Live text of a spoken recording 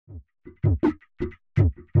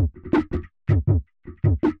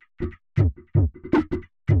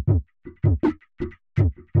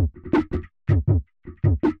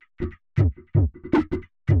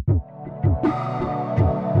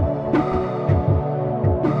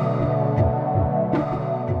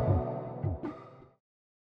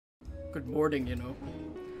morning, you know.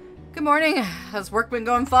 Good morning. Has work been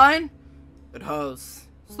going fine? It has.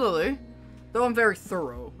 Slowly. Though I'm very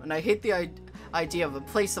thorough, and I hate the idea of a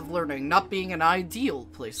place of learning not being an ideal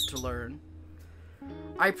place to learn.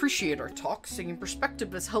 I appreciate our talk. Seeing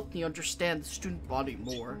perspective has helped me understand the student body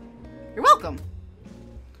more. You're welcome.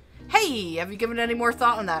 Hey, have you given any more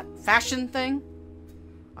thought on that fashion thing?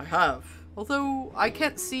 I have. Although, I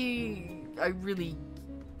can't see I really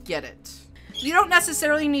get it. You don't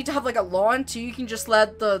necessarily need to have like a lawn too. You can just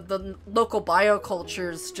let the local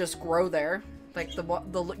biocultures just grow there. Like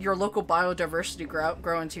your local biodiversity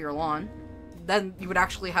grow into your lawn. Then you would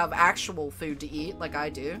actually have actual food to eat like I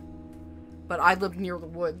do. But I live near the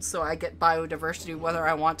woods, so I get biodiversity whether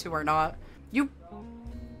I want to or not.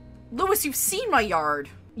 Lewis, you've seen my yard.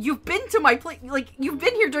 You've been to my place. Like, you've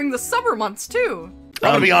been here during the summer months too.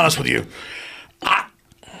 I'm gonna be honest with you.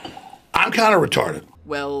 I'm kind of retarded.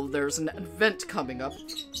 Well, there's an event coming up.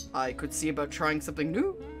 I could see about trying something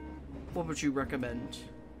new. What would you recommend?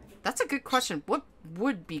 That's a good question. What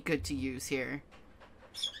would be good to use here?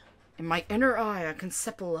 In my inner eye, I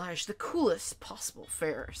conceptualize the coolest possible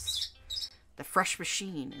fares. The fresh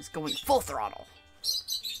machine is going full throttle.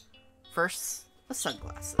 First, the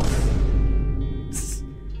sunglasses.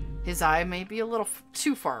 His eye may be a little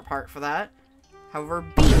too far apart for that. However,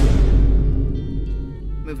 beam.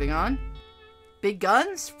 Moving on. Big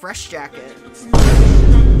guns, fresh jacket.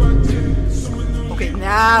 Okay,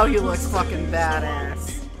 now he looks fucking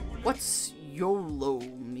badass. What's YOLO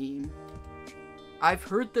mean? I've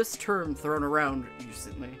heard this term thrown around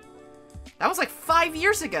recently. That was like 5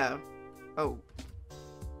 years ago. Oh.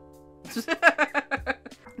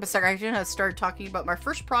 Mr. Agent has started talking about my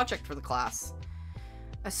first project for the class.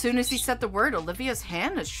 As soon as he said the word, Olivia's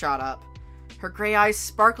hand has shot up. Her gray eyes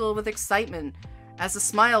sparkle with excitement as a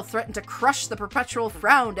smile threatened to crush the perpetual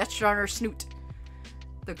frown etched on her snoot.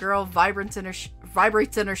 The girl vibrates in her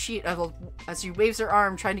sheet as she waves her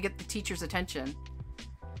arm, trying to get the teacher's attention.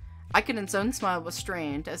 Aikenen's own smile was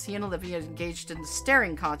strained as he and Olivia engaged in the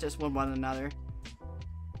staring contest with one another.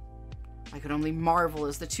 I could only marvel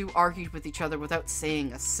as the two argued with each other without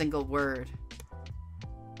saying a single word.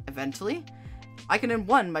 Eventually, Aikenen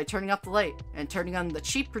won by turning off the light and turning on the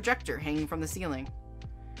cheap projector hanging from the ceiling.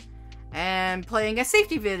 And playing a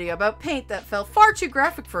safety video about paint that felt far too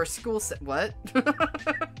graphic for a school set. What?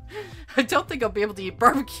 I don't think I'll be able to eat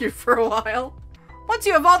barbecue for a while. Once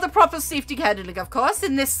you have all the proper safety handling, of course,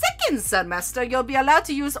 in the second semester, you'll be allowed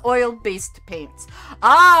to use oil-based paints.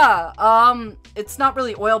 It's not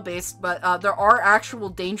really oil-based, but there are actual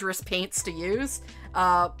dangerous paints to use.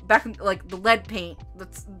 Back in, like, the lead paint.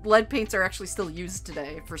 Lead paints are actually still used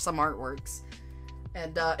today for some artworks.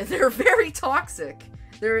 And, they're very toxic.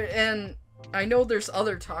 And I know there's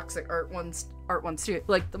other toxic art ones too.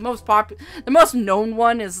 Like, the most known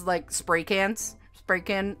one is, like, spray can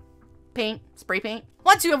paint.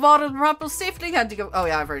 Once you have all the proper safety had to go. Oh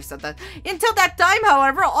yeah, I've already said that. Until that time,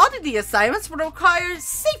 however, all of the assignments will require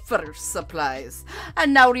safer supplies.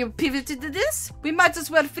 And now we have pivoted to this, we might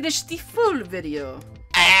as well finish the full video.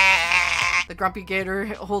 The grumpy gator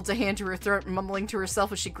holds a hand to her throat, mumbling to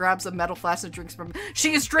herself as she grabs a metal flask and drinks from.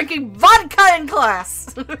 She is drinking vodka in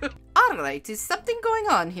class! Alright, is something going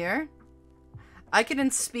on here?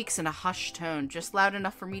 Aikenen speaks in a hushed tone, just loud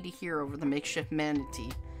enough for me to hear over the makeshift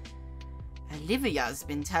manatee. Olivia's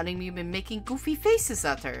been telling me you've been making goofy faces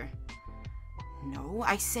at her. No,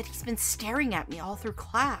 I said he's been staring at me all through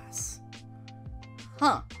class.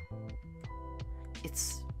 Huh.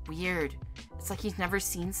 It's weird. It's like he's never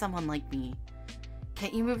seen someone like me.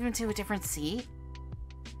 Can't you move him to a different seat?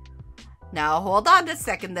 Now hold on a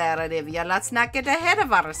second there, Olivia. Let's not get ahead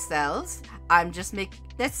of ourselves. I'm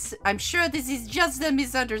sure this is just a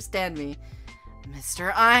misunderstanding.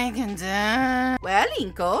 Mr. Aikenden. Well,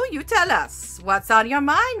 Inko, you tell us. What's on your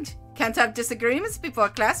mind? Can't have disagreements before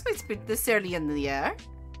classmates put this early in the year.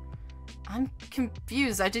 I'm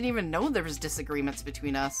confused. I didn't even know there was disagreements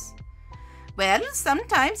between us. Well,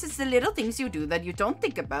 sometimes it's the little things you do that you don't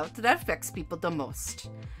think about that affects people the most.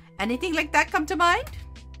 Anything like that come to mind?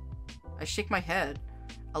 I shake my head.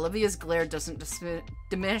 Olivia's glare doesn't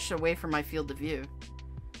diminish away from my field of view.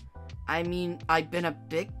 I mean, I've been a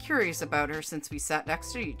bit curious about her since we sat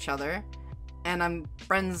next to each other, and I'm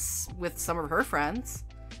friends with some of her friends.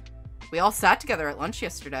 We all sat together at lunch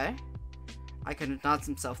yesterday. Aikenen nods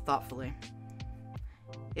himself thoughtfully.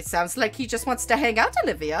 It sounds like he just wants to hang out,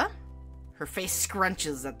 Olivia. Her face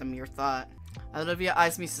scrunches at the mere thought. Olivia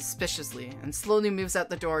eyes me suspiciously and slowly moves out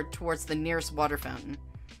the door towards the nearest water fountain.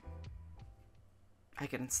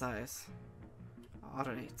 Aikenen sighs.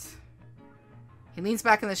 Alright. He leans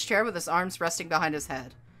back in his chair with his arms resting behind his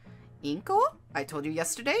head. Inko? I told you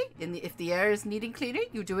yesterday, if the air is needing cleaning,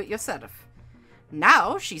 you do it yourself.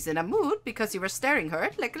 Now she's in a mood because you were staring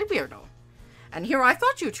her like a weirdo. And here I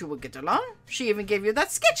thought you two would get along. She even gave you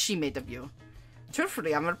that sketch she made of you.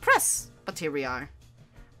 Truthfully, I'm impressed, but here we are.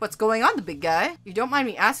 What's going on, the big guy? You don't mind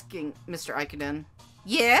me asking, Mr. Aikiden.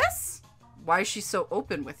 Yes? Why is she so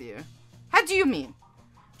open with you? How do you mean?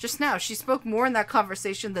 Just now, she spoke more in that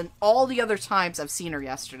conversation than all the other times I've seen her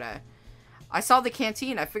yesterday. I saw the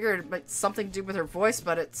canteen. I figured it might something to do with her voice,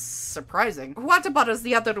 but it's surprising. What about us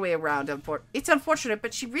the other way around? It's unfortunate,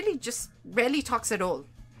 but she really just rarely talks at all.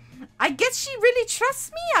 I guess she really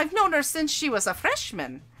trusts me. I've known her since she was a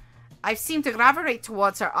freshman. I've seemed to gravitate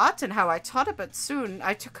towards her art and how I taught it, but soon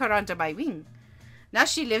I took her under my wing. Now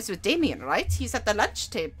she lives with Damien, right? He's at the lunch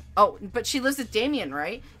table. Oh, but she lives with Damien,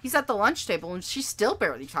 right? He's at the lunch table and she still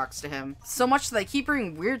barely talks to him. So much that I keep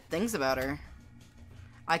hearing weird things about her.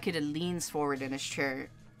 Aikiden leans forward in his chair,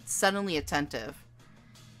 suddenly attentive.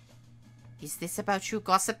 Is this about you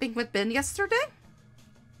gossiping with Ben yesterday?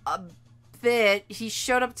 A bit. He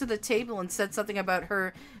showed up to the table and said something about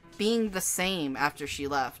her being the same after she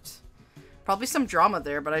left. Probably some drama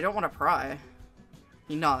there, but I don't want to pry.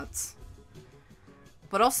 He nods.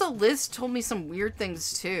 But also Liz told me some weird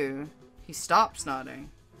things too. He stops nodding.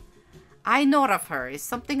 I know of her. Is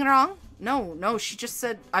something wrong? No, she just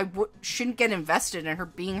said I shouldn't get invested in her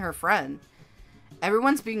being her friend.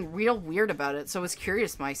 Everyone's being real weird about it, so I was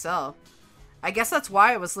curious myself. I guess that's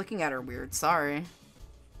why I was looking at her weird, sorry.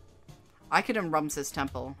 Aikiden rubs his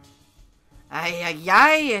temple. Ay,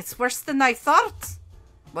 it's worse than I thought.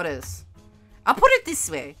 What is? I'll put it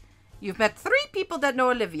this way. You've met 3 people that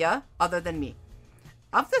know Olivia, other than me.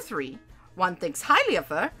 Of the 3, 1 thinks highly of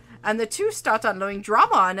her, and the 2 start unloading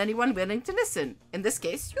drama on anyone willing to listen. In this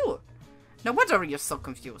case, you. No wonder you're so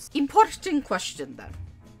confused. Important question, then.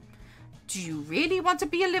 Do you really want to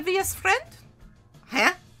be Olivia's friend?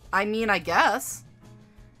 Huh? I mean, I guess.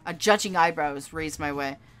 A judging eyebrow is raised my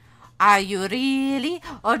way. Are you really,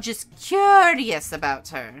 or just curious about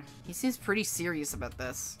her? He seems pretty serious about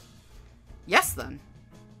this. Yes, then.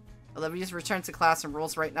 Olivia returns to class and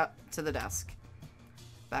rolls right up to the desk.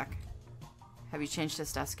 Back. Have you changed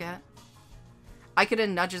his desk yet?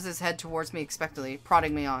 Aikiden nudges his head towards me expectantly,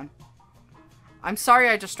 prodding me on. I'm sorry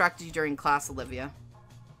I distracted you during class, Olivia.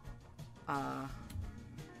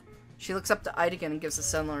 She looks up to Aikiden and gives a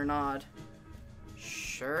similar nod.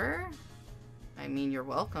 Sure? I mean, you're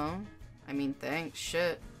welcome. I mean, thanks,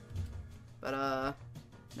 shit. But,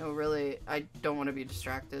 no, really, I don't want to be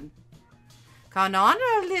distracted. Come on,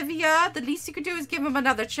 Olivia. The least you could do is give him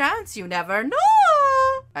another chance. You never know.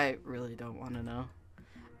 I really don't want to know.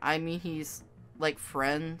 I mean, he's, like,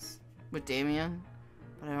 friends with Damien.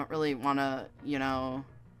 But I don't really want to, you know,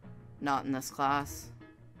 not in this class.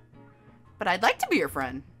 But I'd like to be your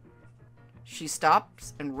friend. She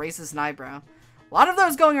stops and raises an eyebrow. A lot of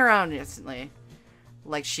those going around instantly.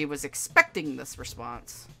 Like she was expecting this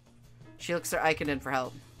response. She looks at Aikiden for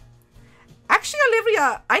help. Actually,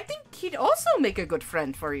 Olivia, I think he'd also make a good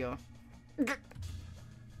friend for you.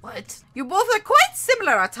 What? You both are quite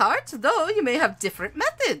similar at heart, though you may have different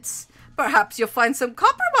methods. Perhaps you'll find some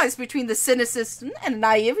compromise between the cynicism and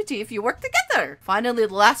naivety if you work together. Finally,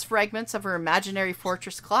 the last fragments of her imaginary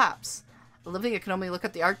fortress collapse. Olivia can only look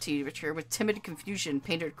at the art teacher with timid confusion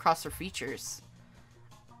painted across her features.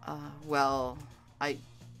 Well, I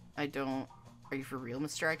don't... Are you for real,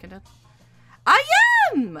 Mr. Aikiden? I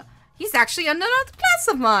am! He's actually in another class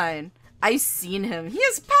of mine. I've seen him. He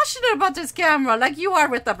is passionate about his camera like you are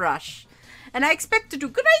with the brush. And I expect to do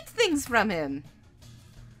great things from him.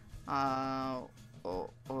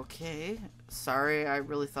 Okay. Sorry, I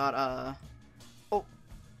really thought, Oh.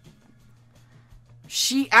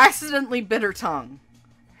 She accidentally bit her tongue.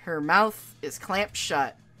 Her mouth is clamped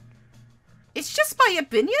shut. It's just my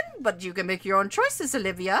opinion, but you can make your own choices,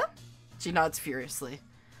 Olivia. She nods furiously.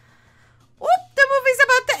 Oh, the movie's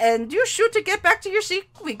about to end. You shoot to get back to your seat.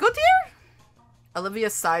 We good here? Olivia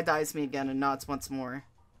side-eyes me again and nods once more.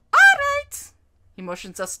 All right. He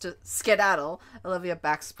motions us to skedaddle. Olivia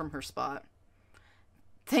backs from her spot.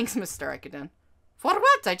 Thanks, Mr. Aikiden. For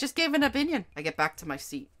what? I just gave an opinion. I get back to my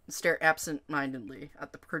seat and stare absent-mindedly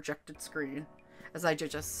at the projected screen as I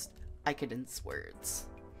digest Aikiden's words.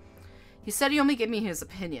 He said he only gave me his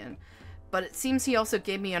opinion, but it seems he also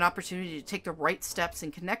gave me an opportunity to take the right steps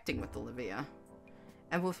in connecting with Olivia.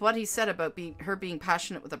 And with what he said about her being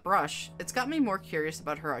passionate with a brush, it's got me more curious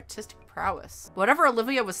about her artistic prowess. Whatever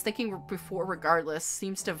Olivia was thinking before regardless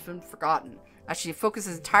seems to have been forgotten, as she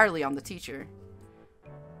focuses entirely on the teacher.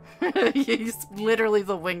 He's literally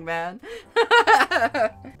the wingman.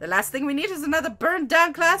 The last thing we need is another burned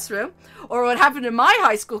down classroom. Or what happened in my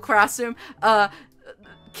high school classroom,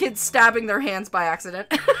 kids stabbing their hands by accident.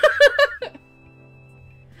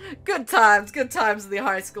 Good times in the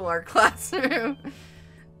high school art classroom.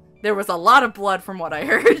 There was a lot of blood from what I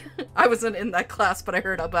heard. I wasn't in that class, but I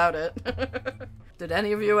heard about it. Did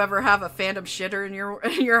any of you ever have a phantom shitter in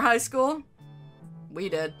your high school? We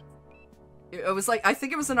did. It was like, I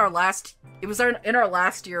think it was in our last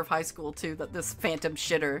year of high school too, that this phantom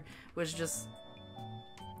shitter was just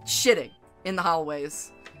shitting in the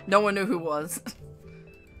hallways. No one knew who was.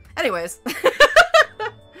 Anyways.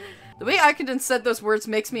 The way Icondon said those words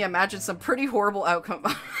makes me imagine some pretty horrible outcome.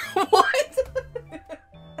 What?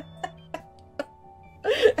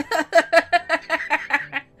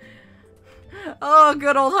 Oh,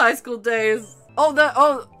 good old high school days.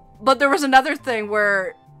 But there was another thing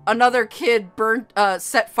where another kid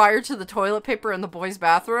set fire to the toilet paper in the boys'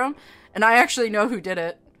 bathroom, and I actually know who did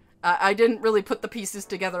it. I didn't really put the pieces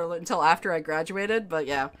together until after I graduated, but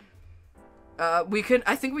yeah.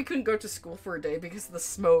 I think we couldn't go to school for a day because of the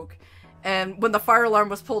smoke. And when the fire alarm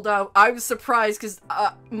was pulled out, I was surprised because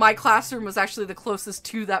my classroom was actually the closest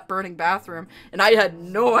to that burning bathroom, and I had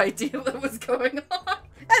no idea what was going on.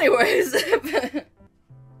 Anyways.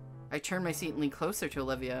 I turned my seat and leaned closer to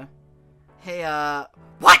Olivia. Hey,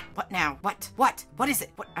 what? What now? What? What is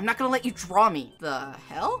it? What? I'm not gonna let you draw me. The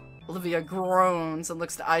hell? Olivia groans and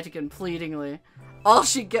looks to Icondon pleadingly. All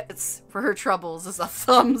she gets for her troubles is a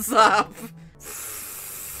thumbs up.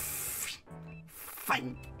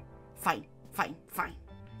 Fine.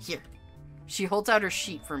 Here. She holds out her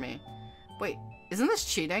sheet for me. Wait, isn't this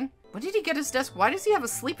cheating? When did he get his desk? Why does he have a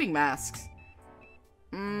sleeping mask?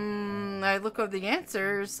 I look over the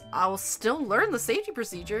answers. I'll still learn the safety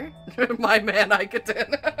procedure. My man,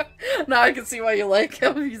 Icondon. Now I can see why you like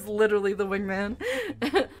him. He's literally the wingman.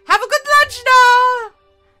 Have a good lunch now!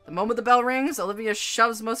 The moment the bell rings, Olivia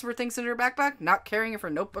shoves most of her things in her backpack, not caring if her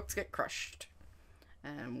notebooks get crushed.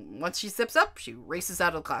 And once she zips up, she races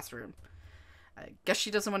out of the classroom. I guess she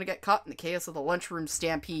doesn't want to get caught in the chaos of the lunchroom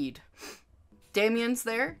stampede. Damien's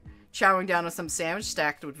there, chowing down on some sandwich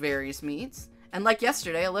stacked with various meats. And like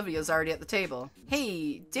yesterday, Olivia's already at the table.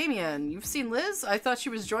 Hey, Damien, you've seen Liz? I thought she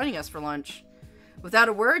was joining us for lunch. Without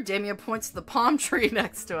a word, Damien points to the palm tree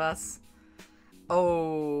next to us.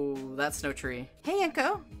 Oh, that's no tree. Hey,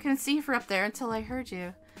 Enko. Couldn't see you from up there until I heard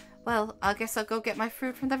you. Well, I guess I'll go get my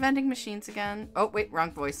fruit from the vending machines again. Oh, wait,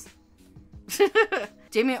 wrong voice.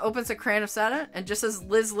 Damien opens a can of soda, and just as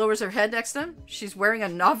Liz lowers her head next to him, she's wearing a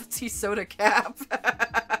novelty soda cap.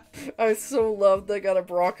 I so love they got a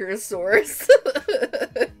Brachiosaurus.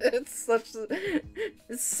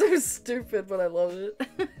 It's so stupid, but I love it.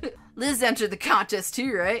 Liz entered the contest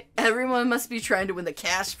too, right? Everyone must be trying to win the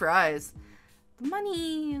cash prize. The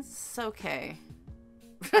money's okay.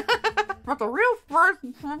 But the real prize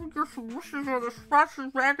just wishes are the spots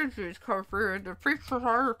and packages covered in the previous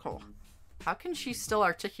article. How can she still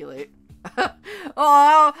articulate?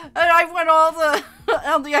 Oh, and I went all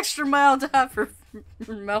the extra mile to have her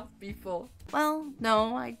mouth be full. Well,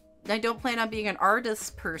 no, I don't plan on being an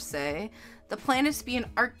artist per se. The plan is to be an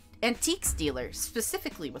antiques dealer,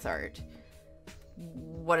 specifically with art.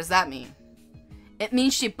 What does that mean? It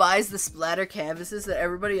means she buys the splatter canvases that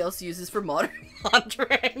everybody else uses for modern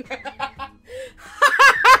laundering.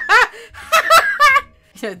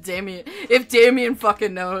 Yeah, Damien. If Damien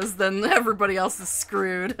fucking knows, then everybody else is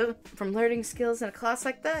screwed. From learning skills in a class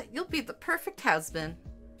like that, you'll be the perfect husband.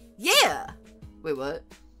 Yeah! Wait, what?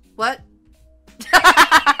 What?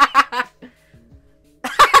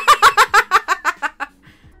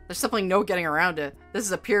 There's simply no getting around it. This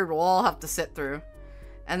is a period we'll all have to sit through.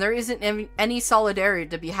 And there isn't any solidarity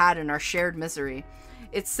to be had in our shared misery.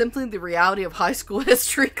 It's simply the reality of high school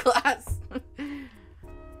history class.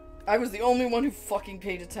 I was the only one who fucking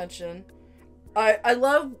paid attention. I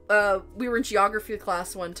love, we were in geography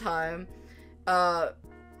class one time,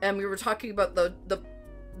 and we were talking about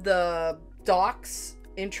the docks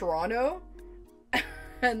in Toronto,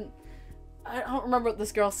 and I don't remember what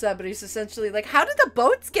this girl said, but he's essentially like, how did the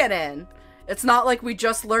boats get in? It's not like we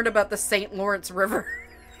just learned about the St. Lawrence River.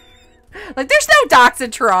 Like, there's no docks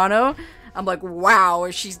in Toronto. I'm like,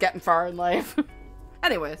 wow, she's getting far in life.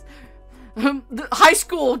 Anyways. The high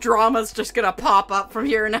school drama's just gonna pop up from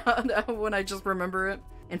here now when I just remember it.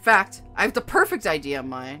 In fact, I have the perfect idea in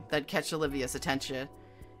mind that'd catch Olivia's attention,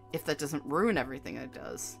 if that doesn't ruin everything it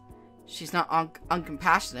does. She's not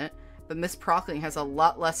uncompassionate, but Miss Prockling has a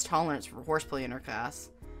lot less tolerance for horseplay in her class.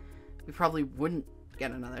 We probably wouldn't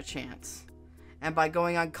get another chance. And by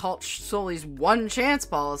going on Cult Sully's one chance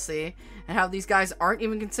policy, and how these guys aren't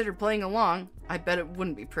even considered playing along, I bet it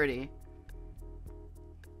wouldn't be pretty.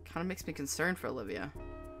 Kinda makes me concerned for Olivia.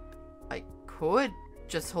 I could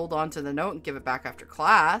just hold on to the note and give it back after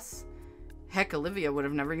class. Heck, Olivia would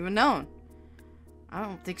have never even known. I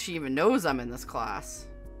don't think she even knows I'm in this class.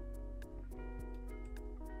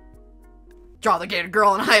 Draw the gator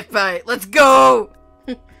girl and high fight. Let's go!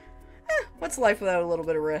 What's life without a little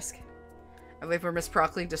bit of risk? I wait for Miss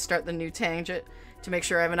Prockley to start the new tangent to make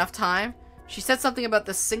sure I have enough time. She said something about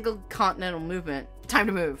the single continental movement. Time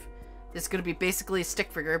to move. This is going to be basically a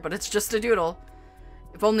stick figure, but it's just a doodle.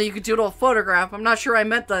 If only you could doodle a photograph. I'm not sure I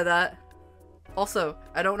meant by that. Also,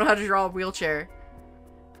 I don't know how to draw a wheelchair.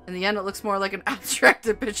 In the end, it looks more like an abstract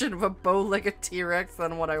depiction of a bow-legged T-Rex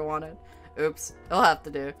than what I wanted. Oops, it'll have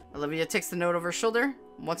to do. Olivia takes the note over her shoulder.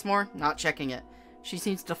 Once more, not checking it. She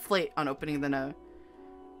seems to deflate on opening the note.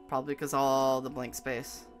 Probably because all the blank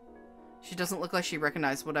space. She doesn't look like she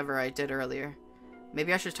recognized whatever I did earlier.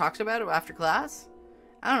 Maybe I should talk about it after class?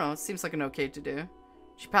 I don't know, it seems like an okay to do.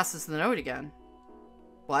 She passes the note again.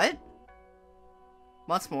 What?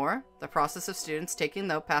 Once more, the process of students taking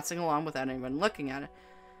the note, passing along without anyone looking at it.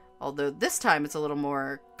 Although this time it's a little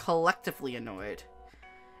more collectively annoyed.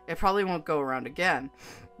 It probably won't go around again.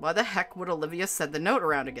 Why the heck would Olivia send the note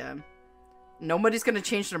around again? Nobody's gonna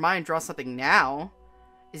change their mind and draw something now.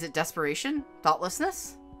 Is it desperation?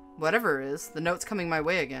 Thoughtlessness? Whatever it is, the note's coming my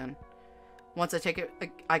way again. Once I take it,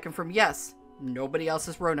 I confirm yes. Nobody else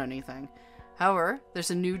has wrote anything. However,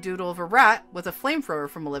 there's a new doodle of a rat with a flamethrower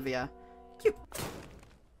from Olivia. Cute.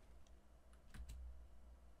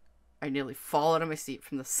 I nearly fall out of my seat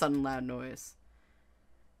from the sudden loud noise.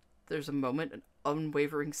 There's a moment of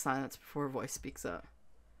unwavering silence before a voice speaks up.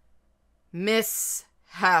 Miss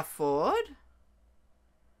Halford?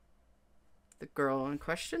 The girl in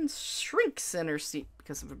question shrinks in her seat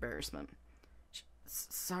because of embarrassment.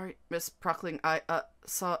 Sorry, Miss Prockley, I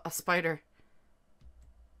saw a spider.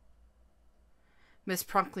 Miss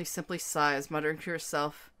Prockley simply sighs, muttering to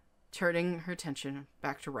herself, turning her attention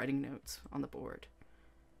back to writing notes on the board.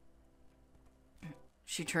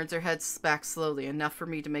 She turns her head back slowly, enough for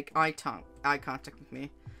me to make eye contact with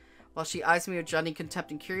me. While she eyes me with Johnny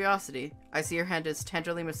contempt and curiosity, I see her hand is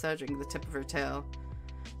tenderly massaging the tip of her tail.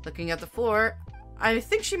 Looking at the floor, I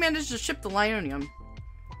think she managed to chip the linoleum.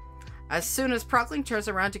 As soon as Prockley turns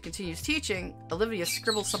around to continue teaching, Olivia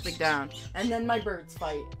scribbles something down, and then my birds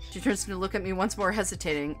fight. She turns to look at me once more,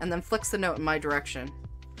 hesitating, and then flicks the note in my direction.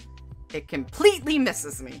 It completely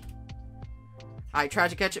misses me. I try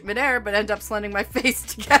to catch it midair, but end up slanting my face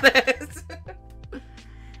to get it.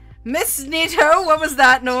 Miss Nito, what was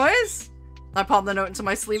that noise? I palm the note into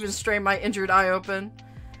my sleeve and strain my injured eye open.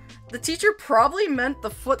 The teacher probably meant the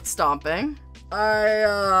foot stomping.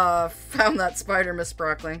 I found that spider, Miss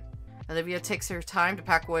Prockley. Olivia takes her time to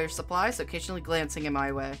pack away her supplies, occasionally glancing in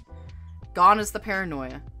my way. Gone is the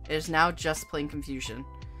paranoia. It is now just plain confusion.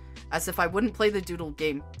 As if I wouldn't play the doodle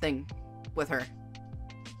game thing with her.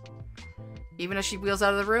 Even as she wheels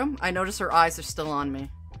out of the room, I notice her eyes are still on me.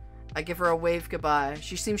 I give her a wave goodbye.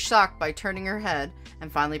 She seems shocked by turning her head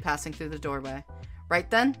and finally passing through the doorway. Right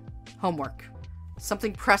then, homework.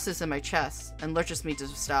 Something presses in my chest and lurches me to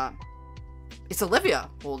stop. It's Olivia,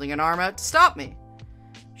 holding an arm out to stop me.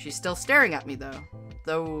 She's still staring at me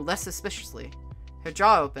though less suspiciously. Her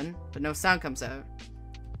jaw open, but no sound comes out.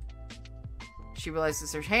 She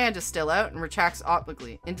realizes her hand is still out and retracts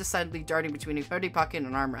awkwardly, indecidably darting between a hoodie pocket and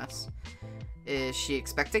an armrest. Is she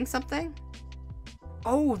expecting something?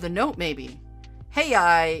 Oh, the note maybe.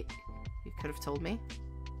 Hey, you could have told me.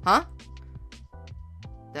 Huh?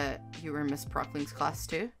 That you were in Miss Prockling's class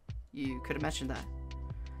too? You could have mentioned that.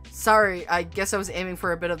 Sorry, I guess I was aiming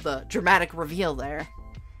for a bit of the dramatic reveal there.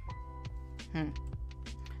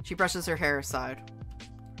 She brushes her hair aside.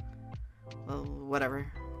 Well,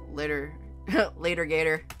 whatever. Later. Later,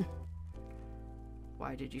 Gator.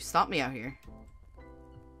 Why did you stop me out here?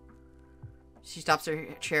 She stops her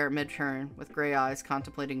chair mid-turn, with gray eyes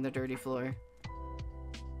contemplating the dirty floor.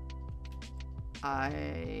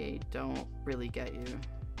 I don't really get you.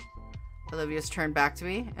 Olivia's turned back to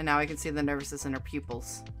me, and now I can see the nervousness in her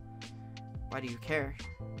pupils. Why do you care?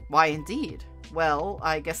 Why indeed? Well,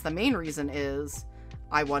 I guess the main reason is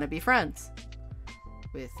I want to be friends.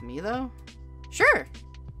 With me, though? Sure!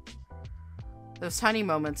 Those tiny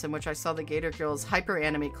moments in which I saw the Gator Girl's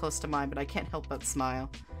hyper-animate close to mine, but I can't help but smile.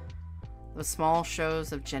 Those small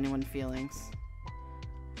shows of genuine feelings.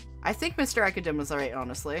 I think Mr. Academ was alright,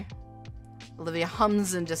 honestly. Olivia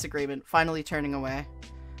hums in disagreement, finally turning away.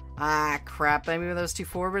 Ah, crap. Did I move those two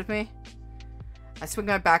forward with me? I swing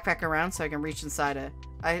my backpack around so I can reach inside it.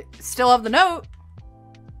 I still have the note.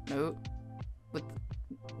 Note? With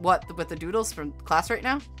what? With the doodles from class right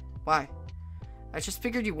now? Why? I just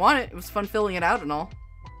figured you want it. It was fun filling it out and all.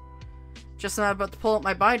 Just not about to pull up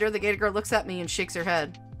my binder, the gator girl looks at me and shakes her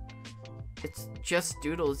head. It's just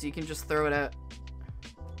doodles. You can just throw it out.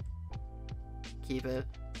 Keep it.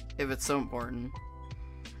 If it's so important.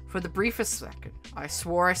 For the briefest second, I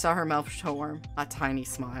swore I saw her mouth form a tiny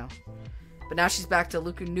smile. But now she's back to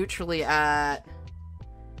looking neutrally at...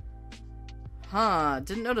 Huh,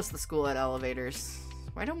 didn't notice the school had elevators.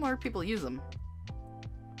 Why don't more people use them?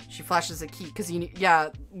 She flashes a key, because yeah,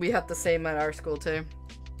 we have the same at our school too.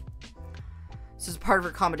 This is part of her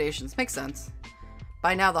accommodations. Makes sense.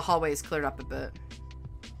 By now, the hallway is cleared up a bit.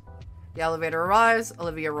 The elevator arrives,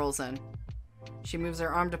 Olivia rolls in. She moves her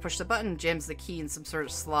arm to push the button, jams the key in some sort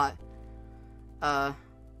of slot.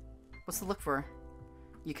 What's to look for?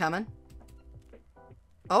 You coming?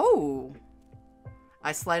 Oh!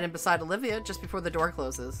 I slide in beside Olivia just before the door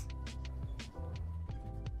closes.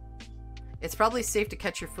 It's probably safe to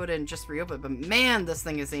catch your foot in and just reopen, but man, this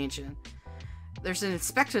thing is ancient. There's an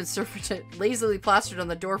inspection certificate lazily plastered on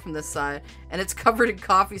the door from this side, and it's covered in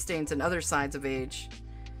coffee stains and other signs of age.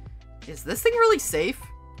 Is this thing really safe?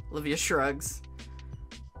 Olivia shrugs.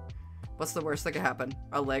 What's the worst that could happen?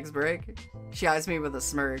 Our legs break? She eyes me with a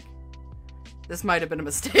smirk. This might have been a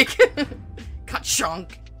mistake. Cut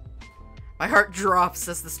chunk. My heart drops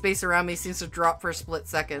as the space around me seems to drop for a split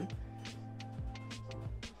second.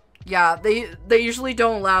 Yeah, they usually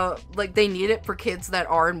don't allow, like, they need it for kids that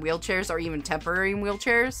are in wheelchairs or even temporary in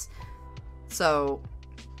wheelchairs. So,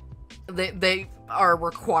 they are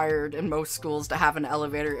required in most schools to have an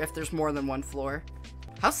elevator if there's more than one floor.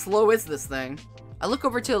 How slow is this thing? I look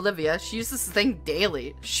over to Olivia. She uses this thing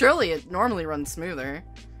daily. Surely it normally runs smoother.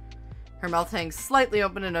 Her mouth hangs slightly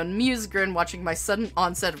open in an amused grin watching my sudden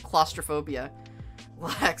onset of claustrophobia.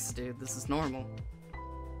 Relax, dude. This is normal.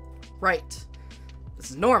 Right.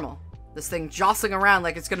 This is normal. This thing jostling around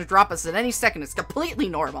like it's gonna drop us at any second. It's completely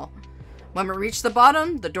normal. When we reach the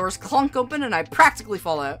bottom, the doors clunk open and I practically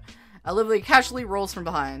fall out. Olivia casually rolls from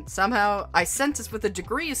behind. Somehow, I sense this with a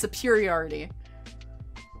degree of superiority.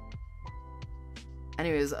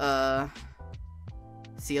 Anyways,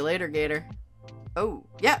 see you later, Gator. Oh,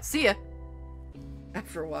 yeah, see ya.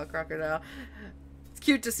 After a while, Crocodile. It's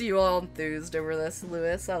cute to see you all enthused over this,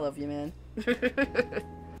 Lewis. I love you, man.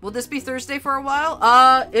 Will this be Thursday for a while?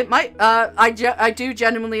 It might. I do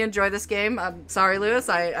genuinely enjoy this game. I'm sorry, Lewis.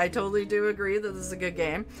 I totally do agree that this is a good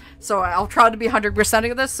game. So I'll try to be 100%ing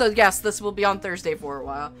of this. So yes, this will be on Thursday for a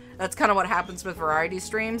while. That's kind of what happens with variety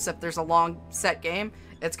streams. If there's a long set game,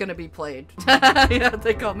 it's gonna be played. Yeah,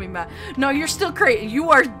 they call me Matt. No, you're still crazy.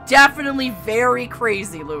 You are definitely very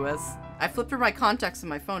crazy, Lewis. I flip through my contacts in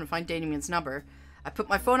my phone and find Damien's number. I put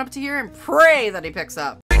my phone up to here and pray that he picks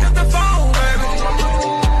up. Pick up the phone, baby.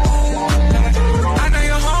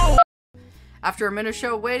 After a minute or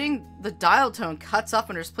so waiting, the dial tone cuts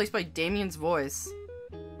up and is replaced by Damien's voice.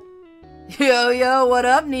 Yo, what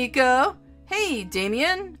up, Nico? Hey,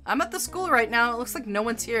 Damien. I'm at the school right now. It looks like no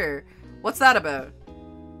one's here. What's that about?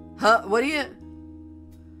 Huh? What do you...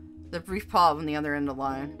 The brief pause on the other end of the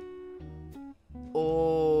line.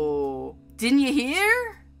 Oh. Didn't you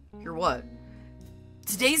hear? Hear what?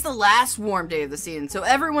 Today's the last warm day of the season, so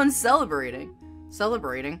everyone's celebrating.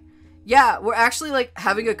 Celebrating? Yeah, we're actually, like,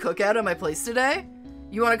 having a cookout at my place today.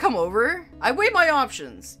 You want to come over? I weigh my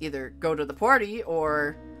options. Either go to the party,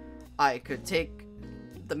 or I could take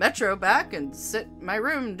the metro back and sit in my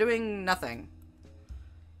room doing nothing.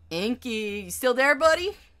 Inky, you still there,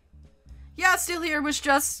 buddy? Yeah, still here. Was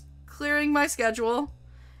just clearing my schedule.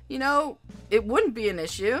 You know, it wouldn't be an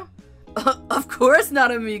issue. Of course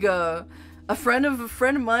not, amigo. A friend of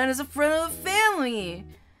mine is a friend of the family.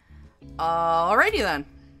 Alrighty then.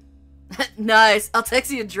 Nice. I'll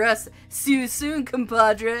text you address. See you soon,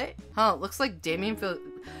 compadre. Huh, looks like Damien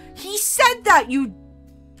He said that, you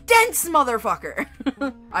dense motherfucker.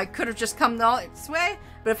 I could have just come this way,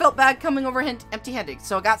 but I felt bad coming over empty-handed,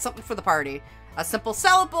 so I got something for the party. A simple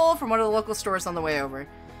salad bowl from one of the local stores on the way over.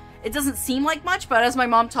 It doesn't seem like much, but as my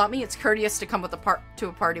mom taught me, it's courteous to come with to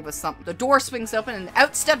a party with something. The door swings open and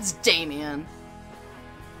out steps Damien.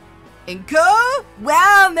 Inko?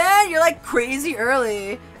 Wow, man, you're like crazy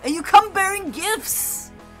early. And you come bearing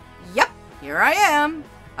gifts. Yep, here I am.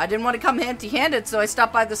 I didn't want to come empty-handed, so I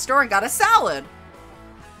stopped by the store and got a salad.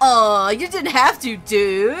 Aw, you didn't have to,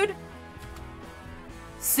 dude.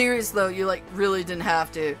 Serious though, you like really didn't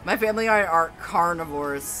have to. My family and I are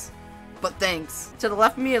carnivores. But thanks. To the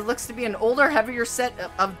left of me, it looks to be an older, heavier set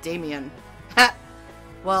of Damien. Ha!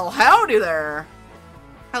 Well, howdy there.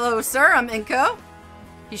 Hello, sir. I'm Inko.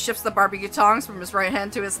 He shifts the barbecue tongs from his right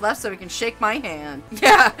hand to his left so he can shake my hand.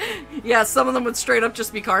 Yeah, some of them would straight up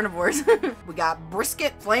just be carnivores. We got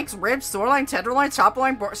brisket, flanks, ribs, sirloin, tenderloin, top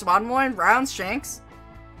loin, bottom loin, rounds, shanks.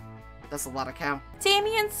 That's a lot of cow.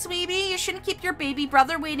 Damien, sweetie, you shouldn't keep your baby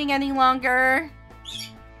brother waiting any longer.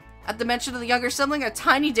 At the mention of the younger sibling, a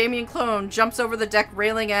tiny Damien clone jumps over the deck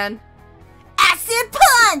railing and... Acid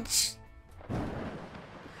punch!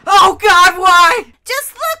 Oh god, why?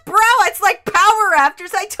 Just look, bro, it's like Power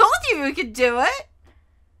Raptors. I told you we could do it.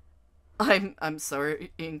 I'm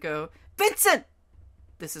sorry, Inko. Vincent!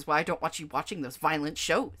 This is why I don't want you watching those violent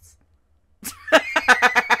shows.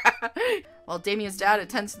 While Damien's dad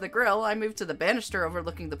attends to the grill, I move to the banister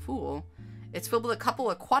overlooking the pool. It's filled with a couple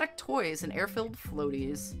aquatic toys and air-filled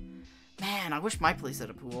floaties. Man, I wish my place had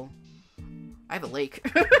a pool. I have a lake.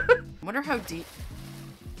 I wonder how deep...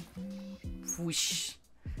 Whoosh.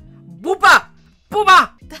 Booba!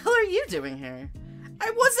 Booba! The hell are you doing here?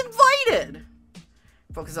 I was invited!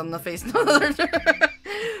 Focus on the face. What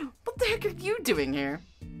the heck are you doing here?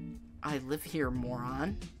 I live here,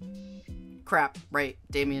 moron. Crap, right.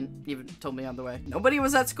 Damien even told me on the way. Nobody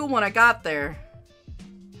was at school when I got there.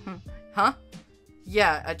 Huh?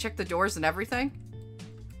 Yeah, I checked the doors and everything.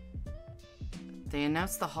 They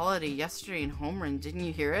announced the holiday yesterday in Homerun. Didn't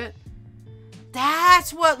you hear it?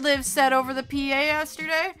 That's what Liv said over the PA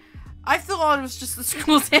yesterday? I thought it was just the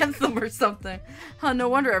school's anthem or something. Huh, no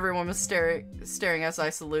wonder everyone was staring as I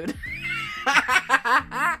salute.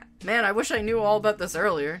 Man, I wish I knew all about this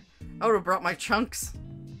earlier. I would have brought my chunks.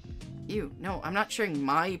 Ew, no, I'm not sharing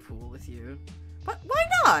my pool with you. But why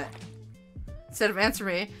not? Instead of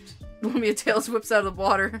answering me, Lumia Tails whips out of the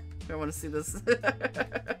water. I want to see this.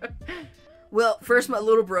 Well, first my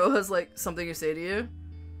little bro has like something to say to you.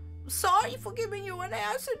 Sorry for giving you an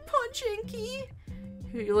acid punch, Inky.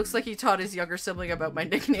 He looks like he taught his younger sibling about my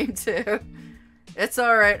nickname too. It's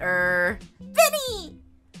alright, Vinny!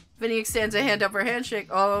 Vinny extends a hand up for a handshake,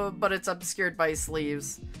 but it's obscured by his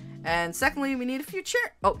sleeves. And secondly, we need a few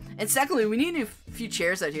chairs. Oh, and secondly, we need a few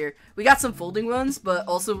chairs out here. We got some folding ones, but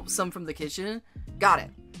also some from the kitchen. Got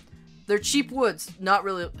it. They're cheap woods, not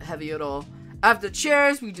really heavy at all. After the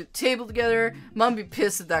chairs, we do the table together. Mom be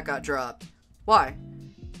pissed if that got dropped. Why?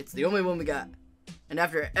 It's the only one we got. And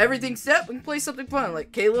after everything's set, we can play something fun, like,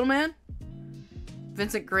 "Okay, little man?"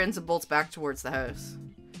 Vincent grins and bolts back towards the house.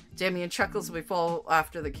 Damien chuckles as we fall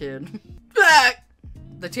after the kid. Back!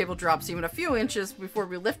 The table drops even a few inches before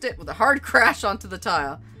we lift it with a hard crash onto the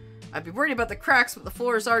tile. I'd be worried about the cracks, but the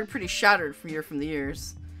floor is already pretty shattered from the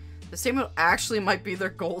years. This table actually might be their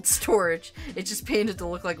gold storage. It's just painted to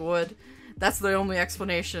look like wood. That's the only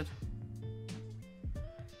explanation.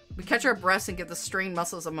 We catch our breaths and give the strained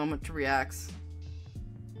muscles a moment to relax.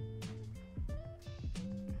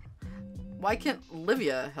 Why can't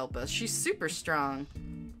Olivia help us? She's super strong.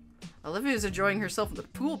 Olivia's enjoying herself in the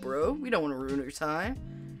pool, bro. We don't want to ruin her time.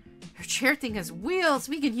 Her chair thing has wheels.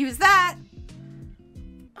 We can use that.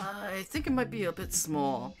 I think it might be a bit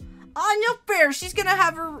small. Oh, no fair. She's gonna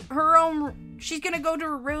have her own... She's gonna go to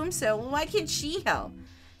her room, so why can't she help?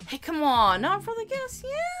 Hey, come on. Not for the guests,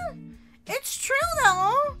 yeah? It's true,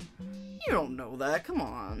 though. You don't know that. Come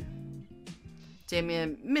on.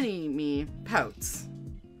 Damien, mini-me pouts.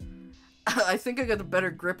 I think I got a better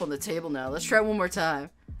grip on the table now. Let's try one more time.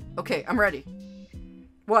 Okay, I'm ready.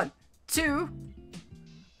 1, 2...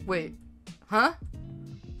 Wait. Huh?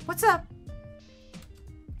 What's up?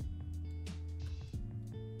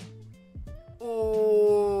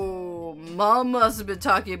 Oh, Mom must have been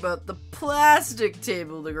talking about the plastic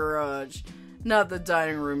table in the garage, not the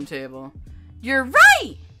dining room table. You're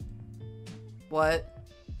right! What?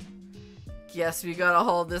 Guess we gotta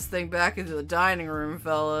haul this thing back into the dining room,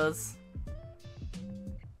 fellas.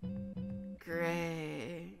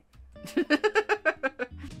 Great.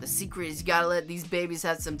 The secret is you gotta let these babies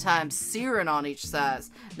have some time searing on each side.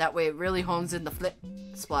 That way it really hones in the flip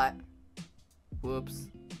splat. Whoops.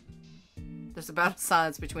 There's about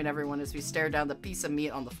silence between everyone as we stare down the piece of meat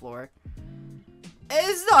on the floor.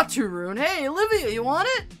 It's not too rude. Hey, Olivia, you want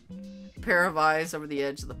it? A pair of eyes over the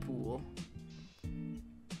edge of the pool.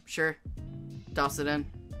 Sure. Toss it in.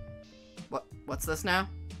 What's this now?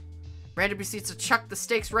 Randy proceeds to chuck the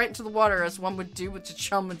steaks right into the water as one would do with a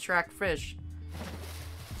chum and track fish.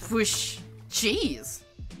 Whoosh. Jeez.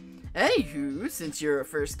 Anywho, since you're a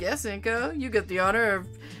first guest, Inko, you get the honor of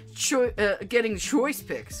getting choice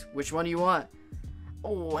picks. Which one do you want?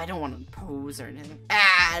 Oh, I don't want to pose or anything.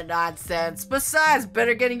 Ah, nonsense. Besides,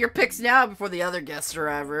 better getting your picks now before the other guests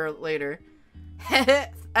arrive later.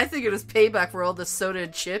 I think it was payback for all the soda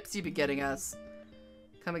and chips you've been getting us.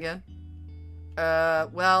 Come again?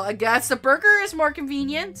 Well, I guess the burger is more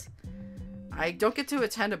convenient. I don't get to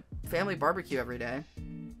attend a family barbecue every day.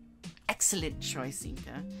 Excellent choice,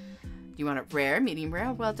 Inka. Do you want it rare, medium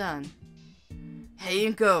rare? Well done. Hey,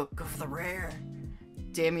 Inko, go for the rare.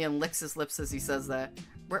 Damien licks his lips as he says that.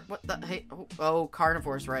 What the? Hey, oh,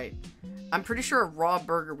 carnivore's right. I'm pretty sure a raw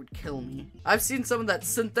burger would kill me. I've seen some of that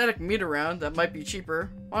synthetic meat around that might be cheaper.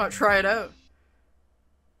 Why not try it out?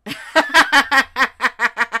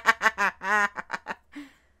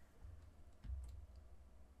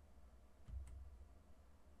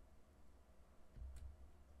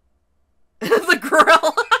 The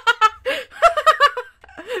grill.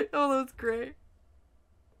 Oh, that's great.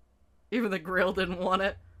 Even the grill didn't want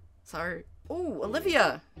it. Sorry. Oh,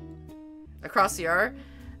 Olivia. Across the yard,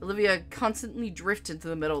 Olivia constantly drifted into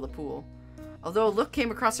the middle of the pool. Although a look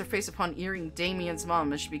came across her face upon hearing Damien's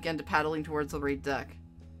mom as she began to paddling towards the raid deck.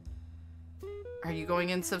 Are you going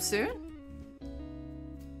in so soon?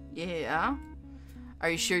 Yeah. Are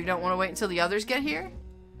you sure you don't want to wait until the others get here?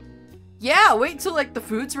 Yeah, wait until like the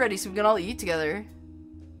food's ready so we can all eat together.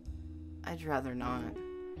 I'd rather not.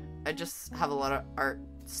 I just have a lot of art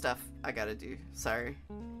stuff I gotta do. Sorry.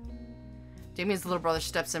 Damien's little brother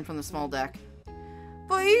steps in from the small deck.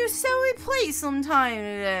 Boy, you so we play sometime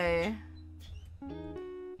today.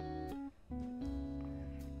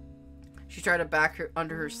 She tried to back her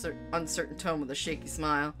under her uncertain tone with a shaky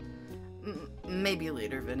smile. Maybe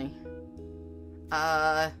later, Vinny.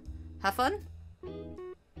 Have fun?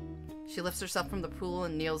 She lifts herself from the pool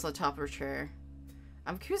and kneels on top of her chair.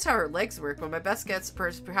 I'm curious how her legs work, but my best guess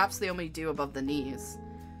perhaps they only do above the knees.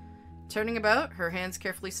 Turning about, her hands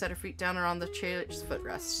carefully set her feet down around the chair's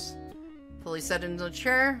footrests. Fully set into the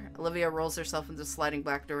chair, Olivia rolls herself into the sliding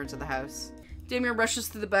back door into the house. Damien rushes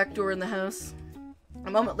through the back door in the house.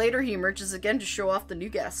 A moment later, he emerges again to show off the new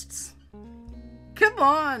guests. Come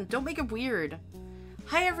on, don't make it weird.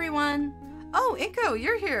 Hi, everyone. Oh, Inko,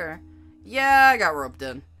 you're here. Yeah, I got roped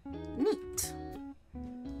in. Neat.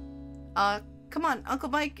 Come on, Uncle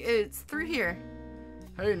Mike, it's through here.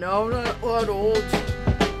 Hey, now I'm not that old.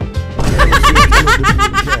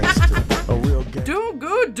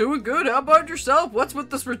 Doing good. How about yourself? What's with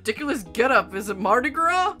this ridiculous getup? Is it Mardi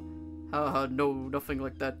Gras? No, nothing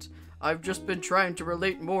like that. I've just been trying to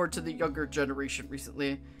relate more to the younger generation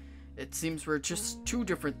recently. It seems we're just too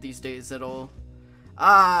different these days at all.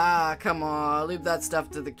 Ah, come on, leave that stuff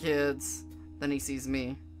to the kids. Then he sees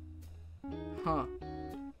me. Huh.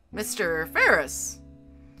 Mr. Ferris.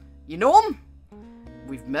 You know him?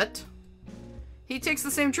 We've met. He takes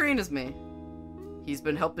the same train as me. He's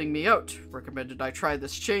been helping me out. Recommended I try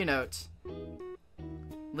this chain out.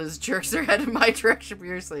 Liz jerks her head in my direction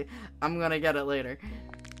furiously. I'm gonna get it later.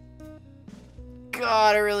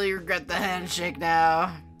 God, I really regret the handshake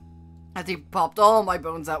now. I think he popped all my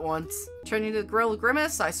bones at once. Turning to the grill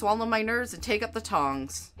grimace, I swallow my nerves and take up the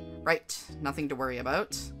tongs. Right, nothing to worry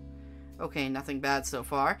about. Okay, nothing bad so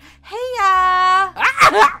far. Hey-ya!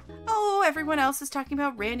 Oh, everyone else is talking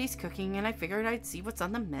about Randy's cooking, and I figured I'd see what's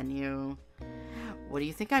on the menu. What do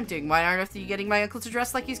you think I'm doing? Why on earth are you getting my uncle to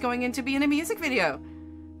dress like he's going in to be in a music video?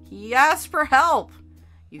 He asked for help.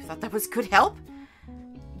 You thought that was good help?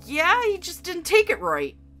 Yeah, he just didn't take it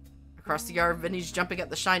right. Across the yard, Vinny's jumping at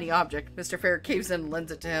the shiny object. Mr. Fair caves in and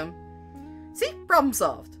lends it to him. See? Problem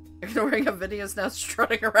solved. Ignoring him, Vinny is now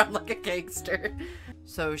strutting around like a gangster.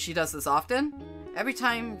 So she does this often? Every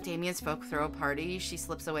time Damien's folk throw a party, she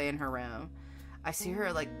slips away in her room. I see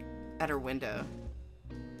her, like, at her window.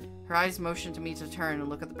 Her eyes motion to me to turn and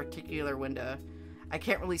look at the particular window. I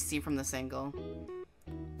can't really see from this angle.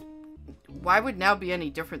 Why would now be any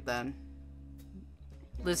different then?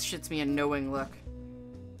 Liz shoots me a knowing look.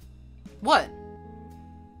 What?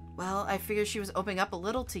 Well, I figured she was opening up a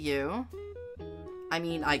little to you. I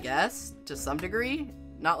mean, I guess, to some degree.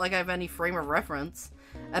 Not like I have any frame of reference.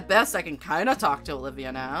 At best, I can kind of talk to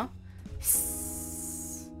Olivia now.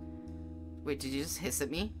 Hiss. Wait, did you just hiss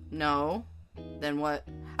at me? No. Then what?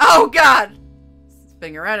 Oh, God!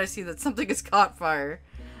 Spinning around, I see that something has caught fire.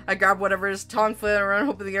 I grab whatever is tongue flailing around,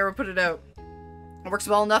 hoping the air will put it out. It works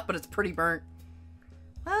well enough, but it's pretty burnt.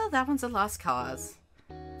 Well, that one's a lost cause.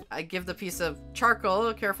 I give the piece of charcoal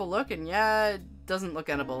a careful look, and yeah, it doesn't look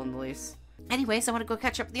edible in the least. Anyways, I want to go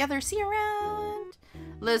catch up with the others. See you around!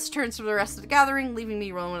 Liz turns to the rest of the gathering, leaving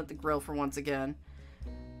me rolling at the grill for once again.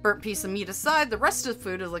 Burnt piece of meat aside, the rest of the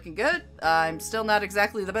food is looking good. I'm still not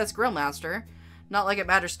exactly the best grill master. Not like it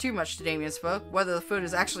matters too much to Damien's folk. Whether the food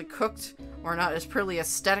is actually cooked or not is purely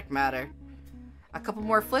aesthetic matter. A couple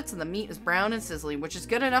more flits and the meat is brown and sizzling, which is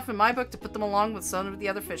good enough in my book to put them along with some of the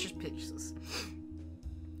other fish's pieces.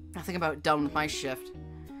 I think about done with my shift.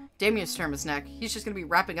 Damien's turn is next. He's just going to be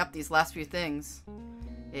wrapping up these last few things.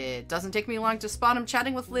 It doesn't take me long to spot him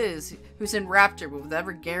chatting with Liz, who's in rapture with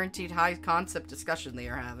whatever guaranteed high-concept discussion they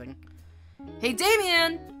are having. Hey,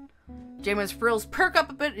 Damien! Damien's frills perk up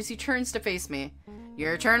a bit as he turns to face me.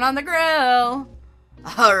 Your turn on the grill!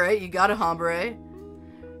 Alright, you got it, hombre.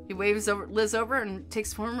 He waves Liz over and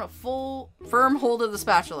takes from him a firm hold of the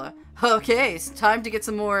spatula. Okay, it's time to get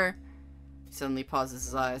some more... He suddenly pauses,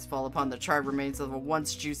 his eyes fall upon the charred remains of a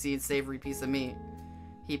once juicy and savory piece of meat.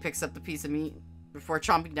 He picks up the piece of meat before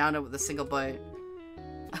chomping down it with a single bite.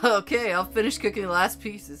 Okay, I'll finish cooking the last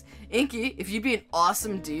pieces. Inky, if you'd be an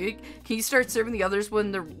awesome dude, can you start serving the others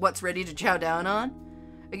when they're what's ready to chow down on?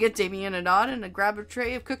 I get Damien a nod and grab a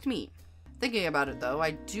tray of cooked meat. Thinking about it though,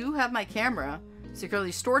 I do have my camera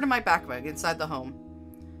securely stored in my backpack inside the home.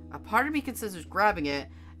 A part of me considers grabbing it.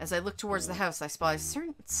 As I look towards the house, I spy a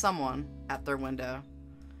certain someone at their window.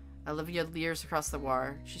 Olivia leers across the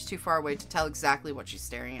wire. She's too far away to tell exactly what she's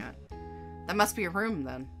staring at. That must be her room,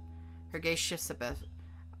 then. Her gaze shifts a bit.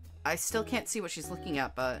 I still can't see what she's looking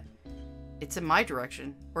at, but it's in my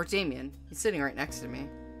direction. Or Damien. He's sitting right next to me.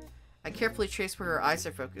 I carefully trace where her eyes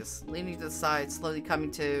are focused, leaning to the side, slowly coming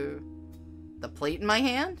to... the plate in my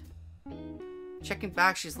hand? Checking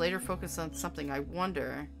back, she's later focused on something. I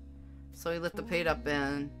wonder... So he lift the plate up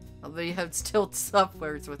and the head tilts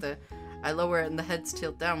upwards with it. I lower it and the heads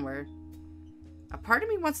tilt downward. A part of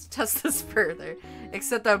me wants to test this further,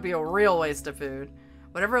 except that would be a real waste of food.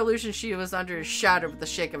 Whatever illusion she was under is shattered with a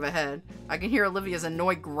shake of a head. I can hear Olivia's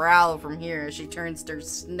annoyed growl from here as she turns her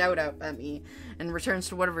snout up at me and returns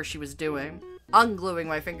to whatever she was doing. Ungluing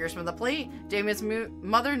my fingers from the plate, Damien's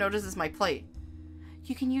mother notices my plate.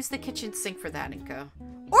 You can use the kitchen sink for that, Inko.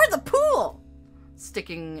 Or the pool!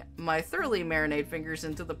 Sticking my thoroughly marinated fingers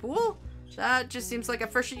into the pool? That just seems like a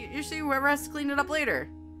first issue, whoever has to clean it up later.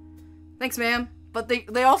 Thanks, ma'am. But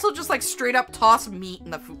they also just like straight up toss meat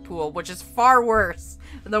in the pool, which is far worse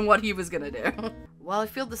than what he was gonna do. While I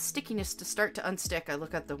feel the stickiness to start to unstick, I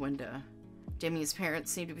look out the window. Damien's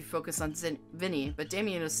parents seem to be focused on Vinny, but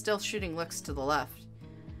Damien is still shooting looks to the left.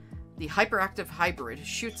 The hyperactive hybrid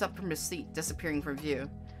shoots up from his seat, disappearing from view.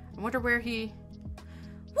 I wonder where he...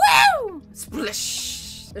 Woo!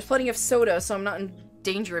 Splish! There's plenty of soda, so I'm not in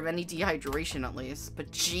danger of any dehydration at least. But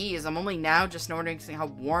geez, I'm only now just noticing how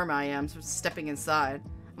warm I am from stepping inside.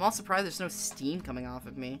 I'm all surprised there's no steam coming off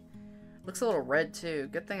of me. Looks a little red too.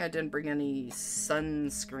 Good thing I didn't bring any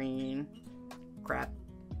sunscreen. Crap.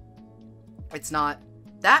 It's not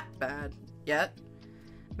that bad yet.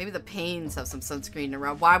 Maybe the Pains have some sunscreen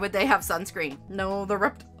around. Why would they have sunscreen? No, the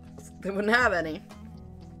reptiles. They wouldn't have any.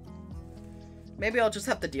 Maybe I'll just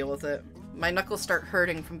have to deal with it. My knuckles start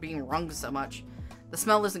hurting from being wrung so much. The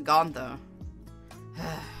smell isn't gone, though.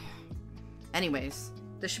 Anyways,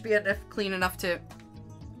 this should be clean enough to...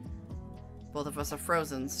 Both of us are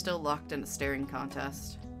frozen, still locked in a staring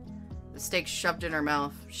contest. The steak shoved in her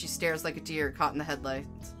mouth. She stares like a deer caught in the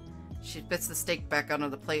headlights. She spits the steak back onto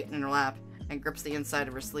the plate in her lap and grips the inside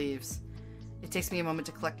of her sleeves. It takes me a moment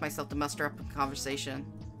to collect myself to muster up a conversation.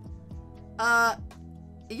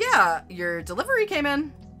 Yeah, your delivery came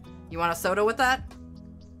in. You want a soda with that?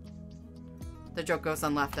 The joke goes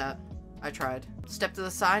unlaughed at. I tried. Step to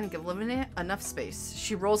the side and give Olivia enough space.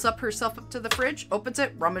 She rolls herself up to the fridge, opens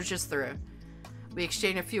it, rummages through. We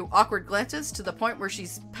exchange a few awkward glances to the point where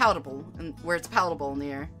she's palatable, and where it's palatable in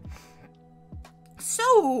the air.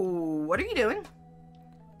 So, what are you doing?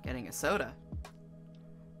 Getting a soda.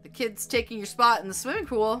 The kid's taking your spot in the swimming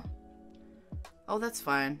pool. Oh, that's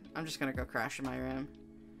fine. I'm just gonna go crash in my room.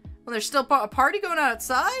 Well, there's still a party going on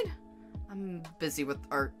outside? I'm busy with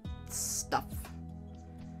art stuff.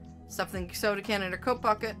 Stuffing the soda can in her coat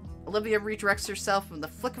pocket, Olivia redirects herself and the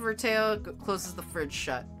flick of her tail closes the fridge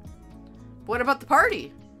shut. But what about the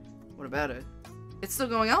party? What about it? It's still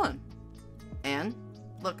going on. And,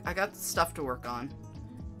 look, I got stuff to work on.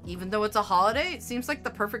 Even though it's a holiday, it seems like the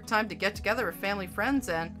perfect time to get together with family friends,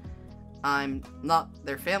 and I'm not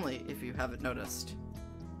their family, if you haven't noticed.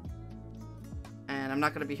 And I'm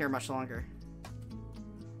not going to be here much longer.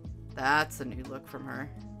 That's a new look from her.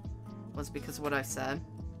 Was it because of what I said?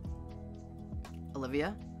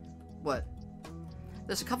 Olivia? What?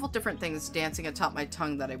 There's a couple different things dancing atop my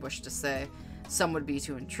tongue that I wish to say. Some would be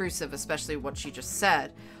too intrusive, especially what she just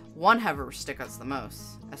said. One, however, sticks out the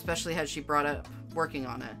most, especially as she brought up working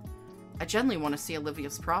on it. I genuinely want to see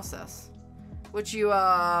Olivia's process. Would you,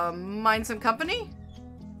 mind some company?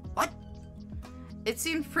 What? It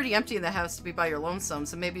seemed pretty empty in the house to be by your lonesome,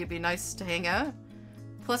 so maybe it'd be nice to hang out?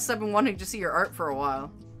 Plus, I've been wanting to see your art for a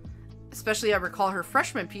while. Especially I recall her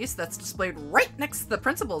freshman piece that's displayed right next to the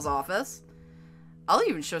principal's office. I'll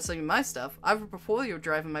even show some of my stuff. I have a portfolio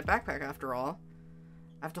drive in my backpack after all.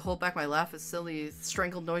 I have to hold back my laugh as silly,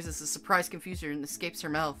 strangled noises of surprise confusion escapes her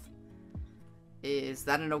mouth. Is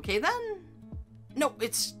that an okay then? No,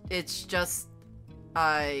 it's just...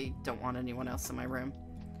 I don't want anyone else in my room.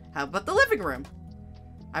 How about the living room?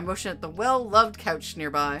 I motion at the well-loved couch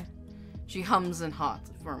nearby. She hums and haws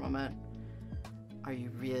for a moment. Are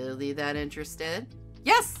you really that interested?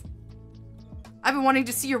 Yes! I've been wanting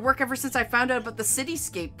to see your work ever since I found out about the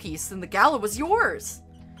cityscape piece and the gala was yours.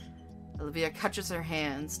 Olivia clutches her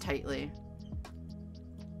hands tightly.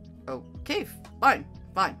 Okay, fine.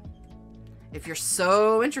 If you're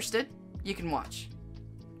so interested, you can watch.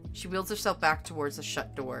 She wheels herself back towards the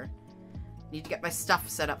shut door. Need to get my stuff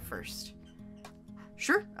set up first.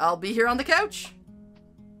 Sure, I'll be here on the couch.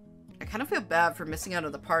 I kind of feel bad for missing out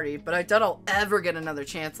on the party, but I doubt I'll ever get another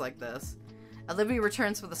chance like this. Olivia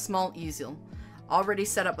returns with a small easel, already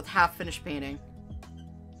set up with half-finished painting.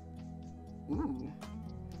 Ooh.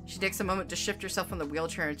 She takes a moment to shift herself from the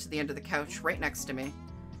wheelchair into the end of the couch, right next to me.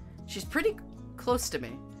 She's pretty close to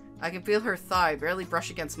me. I can feel her thigh barely brush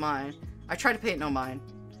against mine. I try to paint no mind.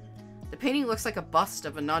 The painting looks like a bust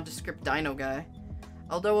of a nondescript dino guy.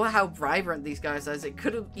 Although how vibrant these guys are, it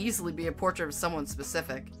could easily be a portrait of someone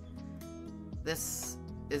specific. This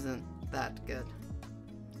isn't that good.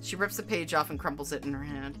 She rips the page off and crumples it in her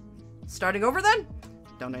hand. Starting over then?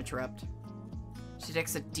 Don't interrupt. She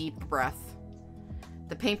takes a deep breath.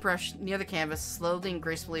 The paintbrush near the canvas, slowly and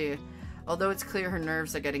gracefully, although it's clear her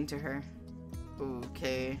nerves are getting to her.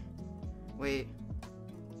 Okay. Wait.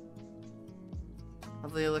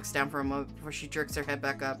 Olivia looks down for a moment before she jerks her head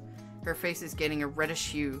back up. Her face is getting a reddish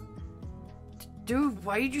hue. Dude,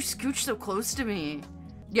 why did you scooch so close to me?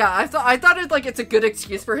 Yeah, I thought it's a good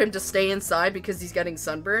excuse for him to stay inside because he's getting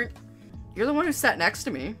sunburnt. You're the one who sat next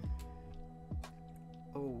to me.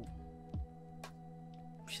 Oh.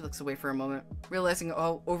 She looks away for a moment, realizing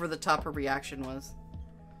how over the top her reaction was.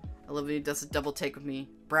 Olivia does a double take with me,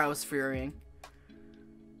 brows furrowing.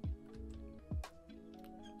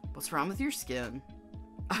 What's wrong with your skin?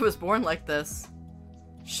 I was born like this.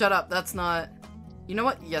 Shut up, that's not... You know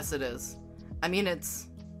what? Yes, it is. I mean, it's...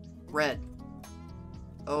 red.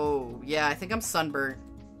 Oh, yeah, I think I'm sunburned.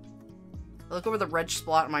 I look over the red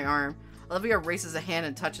spot on my arm. Olivia raises a hand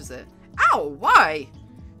and touches it. Ow, why?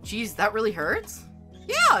 Jeez, that really hurts?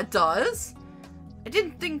 Yeah, it does. I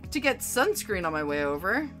didn't think to get sunscreen on my way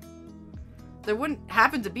over. There wouldn't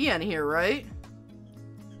happen to be any here, right?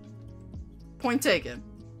 Point taken.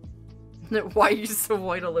 Why are you so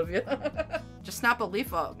white, Olivia? Just snap a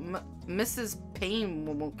leaf up. Mrs. Payne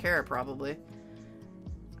won't care, probably.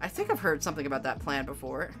 I think I've heard something about that plan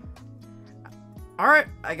before. Alright,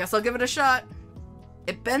 I guess I'll give it a shot.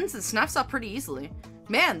 It bends and snaps up pretty easily.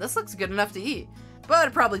 Man, this looks good enough to eat. But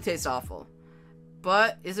it probably tastes awful.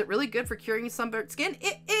 But is it really good for curing sunburnt skin?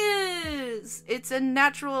 It is! It's a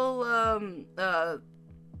natural,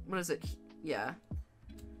 what is it? Yeah.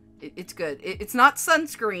 It's good. It's not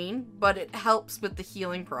sunscreen, but it helps with the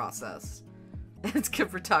healing process. It's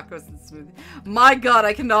good for tacos and smoothies. My god,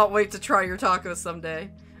 I cannot wait to try your tacos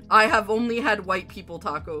someday. I have only had white people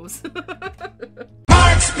tacos.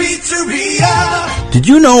 Heartz Pizzeria! Did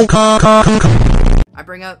you know? I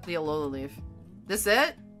bring out the alola leaf. This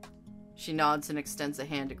it? She nods and extends a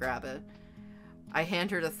hand to grab it. I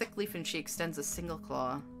hand her the thick leaf and she extends a single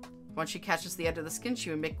claw. Once she catches the end of the skin,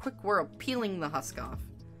 she would make quick work of peeling the husk off.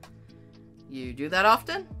 You do that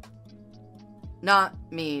often? Not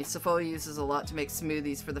me. Sophia uses a lot to make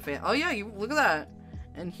smoothies for the fan. Oh yeah, you look at that.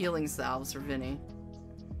 And healing salves for Vinny.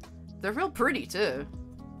 They're real pretty too.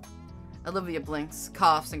 Olivia blinks,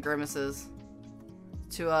 coughs, and grimaces.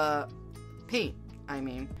 To, paint, I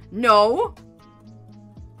mean. No!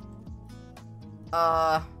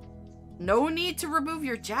 No need to remove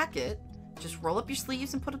your jacket. Just roll up your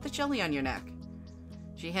sleeves and put up the jelly on your neck.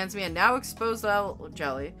 She hands me a now exposed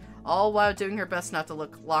jelly, all while doing her best not to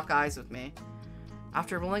lock eyes with me.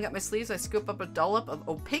 After rolling up my sleeves, I scoop up a dollop of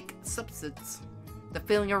opaque substance. The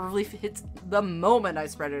feeling of relief hits the moment I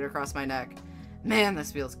spread it across my neck. Man,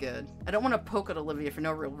 this feels good. I don't want to poke at Olivia for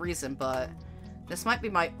no real reason, but this might be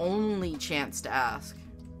my only chance to ask.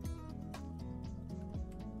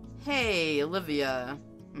 Hey, Olivia.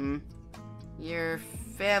 Your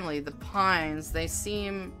family, the Pines, they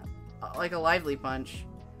seem like a lively bunch.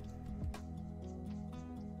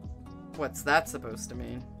 What's that supposed to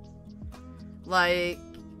mean? Like,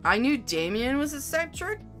 I knew Damien was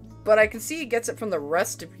eccentric, but I can see he gets it from the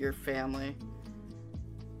rest of your family.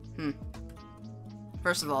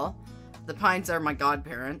 First of all, the Pines are my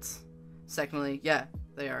godparents. Secondly, yeah,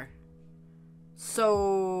 they are.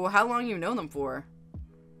 So, how long you known them for?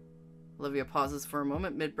 Olivia pauses for a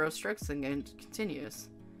moment mid-brow strokes and then continues.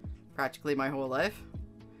 Practically my whole life.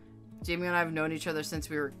 Jamie and I have known each other since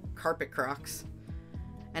we were carpet crocs.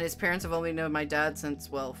 And his parents have only known my dad since,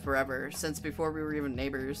 well, forever. Since before we were even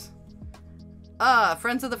neighbors.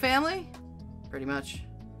 Friends of the family? Pretty much.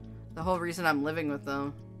 The whole reason I'm living with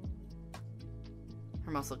them.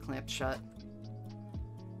 Her muscle clamped shut.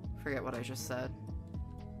 Forget what I just said.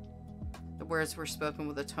 The words were spoken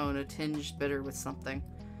with a tone a tinge bitter with something.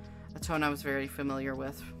 A tone I was very familiar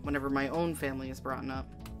with whenever my own family is brought up.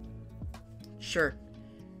 Sure.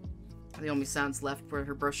 The only sounds left were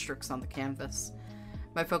her brushstrokes on the canvas.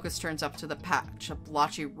 My focus turns up to the patch, a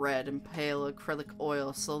blotchy red and pale acrylic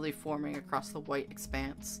oil slowly forming across the white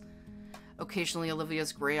expanse. Occasionally,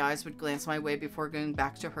 Olivia's gray eyes would glance my way before going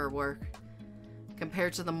back to her work.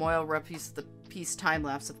 Compared to the Moyle piece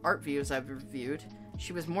time-lapse of art views I've reviewed,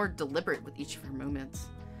 she was more deliberate with each of her movements.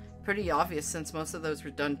 Pretty obvious since most of those were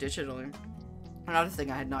done digitally. Another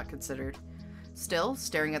thing I had not considered. Still,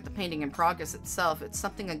 staring at the painting in progress itself, it's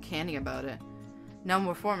something uncanny about it. No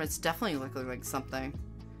more form, it's definitely looking like something.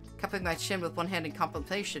 Cupping my chin with one hand in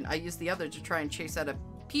contemplation, I use the other to try and chase out a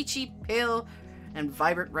peachy, pale, and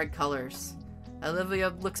vibrant red colors. Olivia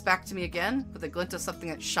looks back to me again, with a glint of something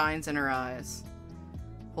that shines in her eyes.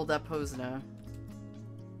 Hold that pose now.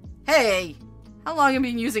 Hey! How long have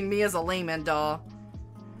you been using me as a layman doll?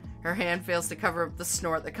 Her hand fails to cover up the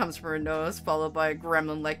snort that comes from her nose, followed by a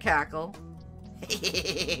gremlin-like cackle.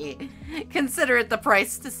 Consider it the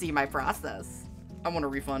price to see my process. I want a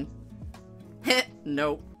refund.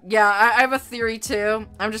 Nope. Yeah, I have a theory too.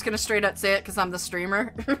 I'm just gonna straight up say it because I'm the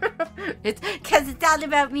streamer. It's because it's all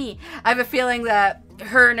about me. I have a feeling that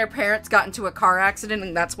her and her parents got into a car accident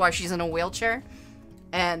and that's why she's in a wheelchair.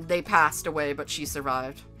 And they passed away, but she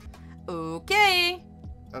survived. Okay.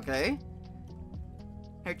 Okay.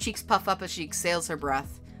 Her cheeks puff up as she exhales her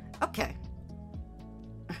breath. Okay.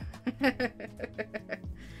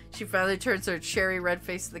 She finally turns her cherry red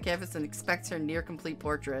face to the canvas and expects her near complete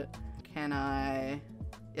portrait. Can I...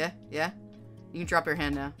 Yeah? You can drop your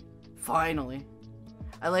hand now. Finally.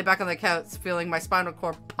 I lay back on the couch, feeling my spinal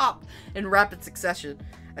cord pop in rapid succession.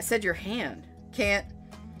 I said your hand. Can't...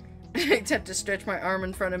 I attempt to stretch my arm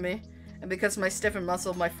in front of me, and because of my stiffened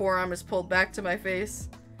muscle, my forearm is pulled back to my face.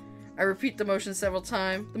 I repeat the motion several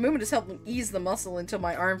times. The movement has helped me ease the muscle until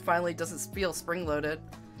my arm finally doesn't feel spring-loaded.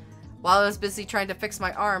 While I was busy trying to fix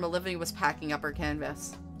my arm, Olivia was packing up her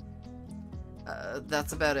canvas.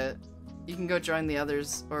 That's about it. You can go join the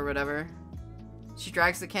others, or whatever. She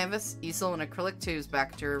drags the canvas, easel, and acrylic tubes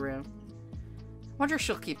back to her room. I wonder if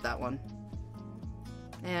she'll keep that one.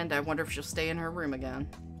 And I wonder if she'll stay in her room again.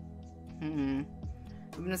 We've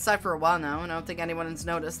been inside for a while now, and I don't think anyone has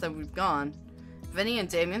noticed that we've gone. Vinny and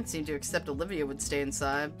Damien seem to accept Olivia would stay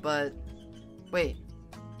inside, but... Wait.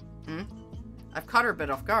 I've caught her a bit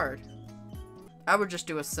off guard. I would just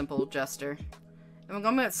do a simple gesture. If I'm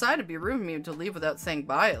going outside, it'd be rude of me to leave without saying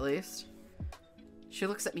bye, at least. She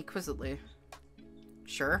looks at me quizzically.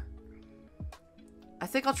 Sure. I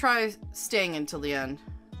think I'll try staying until the end.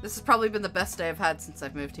 This has probably been the best day I've had since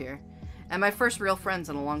I've moved here. And my first real friends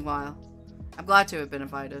in a long while. I'm glad to have been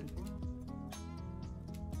invited.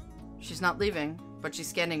 She's not leaving, but she's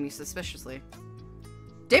scanning me suspiciously.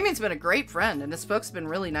 Damien's been a great friend, and his folks have been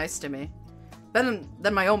really nice to me. Better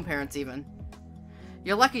than my own parents, even.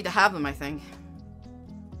 You're lucky to have them, I think.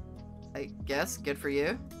 I guess. Good for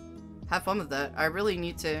you. Have fun with that. I really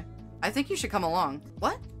need to... I think you should come along.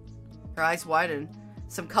 What? Her eyes widen.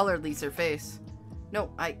 Some color leaves her face.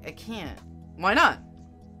 No, I can't. Why not?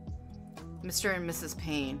 Mr. and Mrs.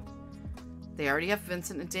 Payne. They already have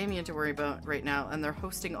Vincent and Damien to worry about right now, and they're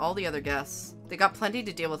hosting all the other guests. They got plenty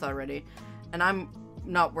to deal with already, and I'm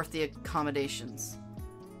not worth the accommodations.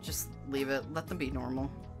 Just leave it. Let them be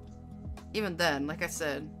normal. Even then, like I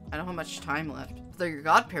said, I don't have much time left. They're your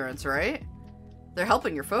godparents, right? They're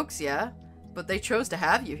helping your folks, yeah, but they chose to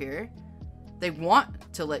have you here. They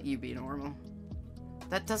want to let you be normal.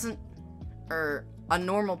 That doesn't... a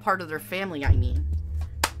normal part of their family, I mean.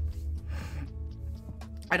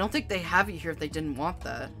 I don't think they have you here if they didn't want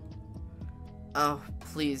that. Oh,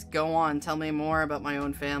 please, go on. Tell me more about my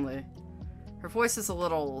own family. Her voice is a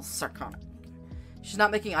little sarcastic. She's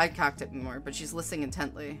not making eye contact anymore, but she's listening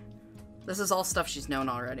intently. This is all stuff she's known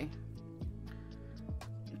already.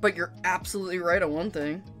 But you're absolutely right on one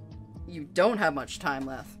thing. You don't have much time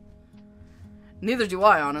left. Neither do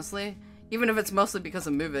I, honestly. Even if it's mostly because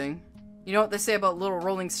of moving. You know what they say about little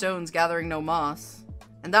rolling stones gathering no moss?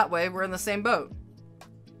 And that way, we're in the same boat.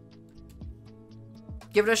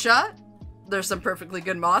 Give it a shot? There's some perfectly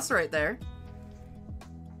good moss right there.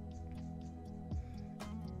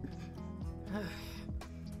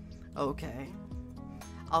 Okay.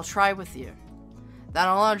 I'll try with you. That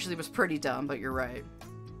analogy was pretty dumb, but you're right.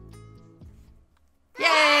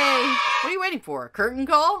 Yay! What are you waiting for? A curtain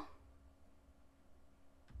call?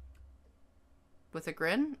 With a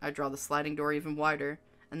grin, I draw the sliding door even wider,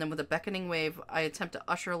 and then with a beckoning wave, I attempt to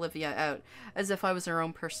usher Olivia out, as if I was her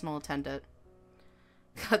own personal attendant.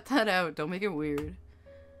 Cut that out, don't make it weird.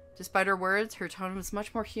 Despite her words, her tone was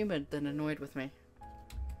much more humid than annoyed with me.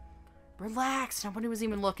 Relax, nobody was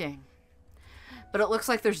even looking. But it looks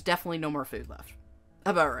like there's definitely no more food left.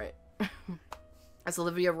 About right. As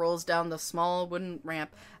Olivia rolls down the small wooden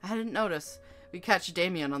ramp, I hadn't noticed. We catch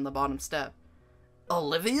Damien on the bottom step.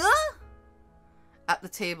 Olivia? At the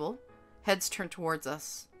table, heads turn towards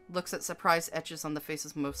us, looks at surprised etches on the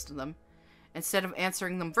faces of most of them. Instead of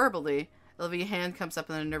answering them verbally, Olivia's hand comes up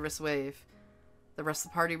in a nervous wave. The rest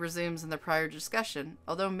of the party resumes in their prior discussion,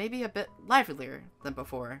 although maybe a bit livelier than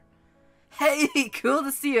before. Hey, cool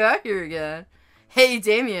to see you out here again. Hey,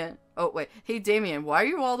 Damien. Oh, wait. Hey, Damien, why are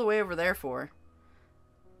you all the way over there for?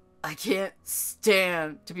 I can't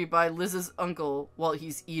stand to be by Liz's uncle while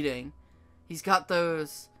he's eating. He's got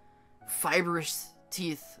those fibrous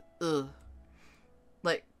teeth. Ugh.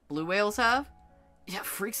 Like blue whales have? Yeah, it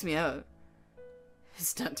freaks me out.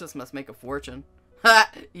 His dentist must make a fortune.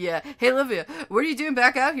 Ha! Yeah. Hey, Olivia, what are you doing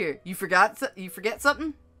back out here? You forget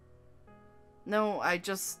something? No, I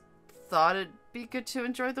just thought it'd be good to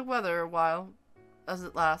enjoy the weather a while as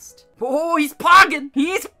it lasts. Oh, he's pogging!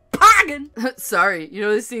 He's pogging! Sorry, you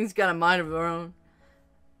know, this thing's got a mind of her own.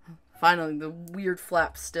 Finally, the weird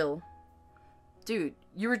flap still. Dude,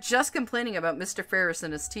 you were just complaining about Mr. Ferris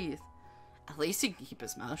and his teeth. At least he can keep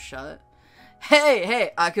his mouth shut.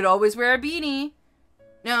 Hey, I could always wear a beanie.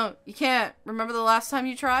 No, you can't. Remember the last time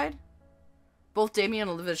you tried? Both Damien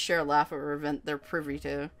and Olivia share a laugh at an event they're privy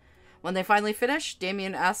to. When they finally finish,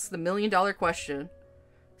 Damien asks the million-dollar question.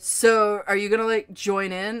 So, are you gonna, like,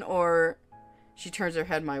 join in, or... She turns her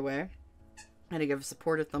head my way, and I give a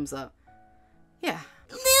supportive thumbs up. Yeah.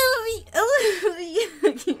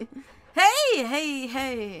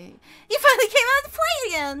 Hey. You finally came out of the play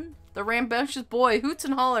again. The rambunctious boy hoots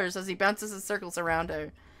and hollers as he bounces in circles around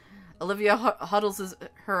her. Olivia huddles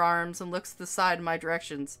her arms and looks to the side in my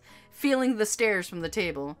directions, feeling the stares from the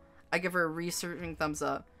table. I give her a reassuring thumbs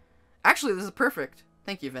up. Actually, this is perfect.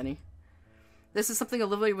 Thank you, Vinny. This is something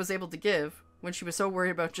Olivia was able to give when she was so worried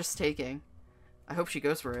about just taking. I hope she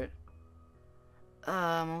goes for it.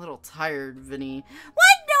 I'm a little tired, Vinny.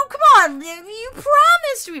 What? No, come on, Liv. You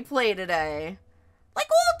promised we'd play today. Like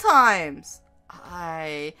old times.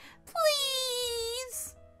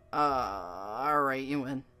 Please. Alright, you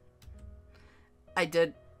win. I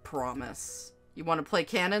did promise. You want to play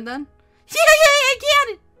cannon then? Yeah,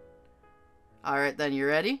 cannon! Alright then, you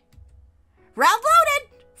ready? Round loaded!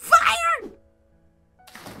 Fire!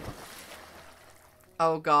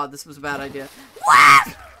 Oh god, this was a bad idea.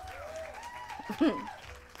 What?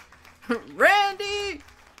 Randy!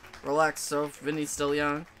 Relax, Soph. Vinny's still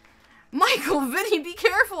young. Michael, Vinny, be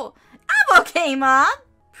careful! I'm okay, Mom!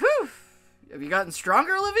 Whew. Have you gotten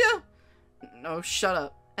stronger, Olivia? No, shut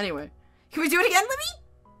up. Anyway, can we do it again, Libby?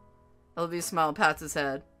 Olivia smiled, pats his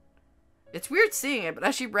head. It's weird seeing it, but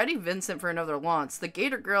as she readied Vincent for another launch, the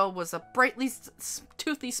Gator Girl was a brightly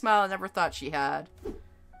toothy smile I never thought she had.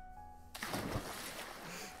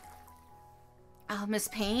 Oh, Miss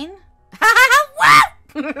Payne?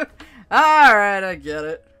 What? Alright, I get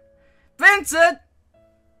it. Vincent!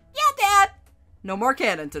 Yeah, Dad? No more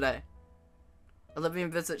cannon today. Olivia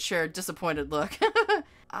and Vincent share a disappointed look.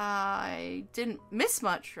 I didn't miss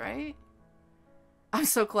much, right? I'm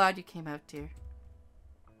so glad you came out, dear.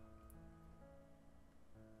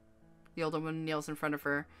 The older woman kneels in front of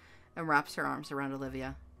her and wraps her arms around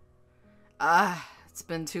Olivia. It's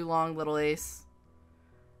been too long, little ace.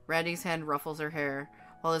 Randy's hand ruffles her hair,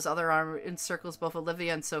 while his other arm encircles both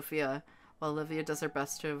Olivia and Sophia, while Olivia does her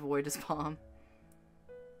best to avoid his palm.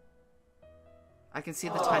 I can see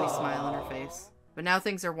the tiny smile on her face. But now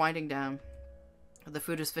things are winding down. The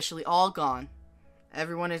food is officially all gone.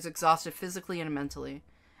 Everyone is exhausted physically and mentally,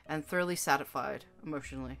 and thoroughly satisfied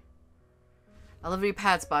emotionally. Olivia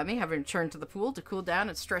pads by me, having returned to the pool to cool down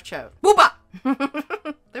and stretch out. Booba!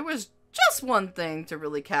 There was just one thing to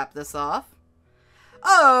really cap this off.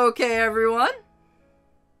 Okay, everyone.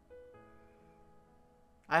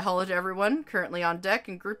 I hollered at everyone currently on deck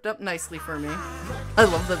and grouped up nicely for me. I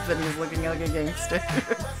love that Vinny's looking like a gangster.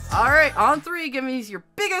 Alright, on three, give me your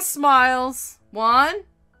biggest smiles. 1.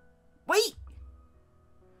 Wait!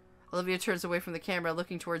 Olivia turns away from the camera,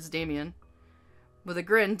 looking towards Damien. With a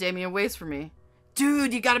grin, Damien waves for me.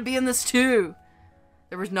 Dude, you gotta be in this too!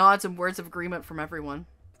 There was nods and words of agreement from everyone.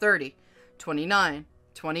 30, 29,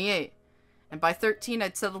 28. And by 13,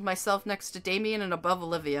 I'd settled myself next to Damien and above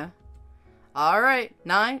Olivia. Alright.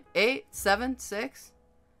 9, 8, 7, 6.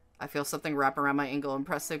 I feel something wrap around my ankle and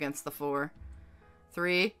press against the floor.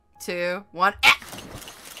 3, 2, 1.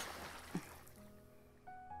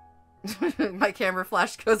 My camera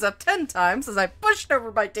flash goes up 10 times as I pushed over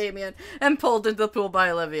by Damien and pulled into the pool by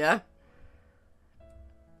Olivia.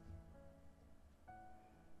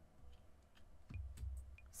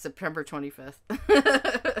 September 25th.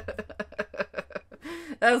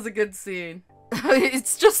 That was a good scene.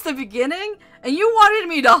 It's just the beginning? And you wanted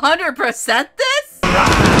me to 100%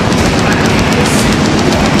 this?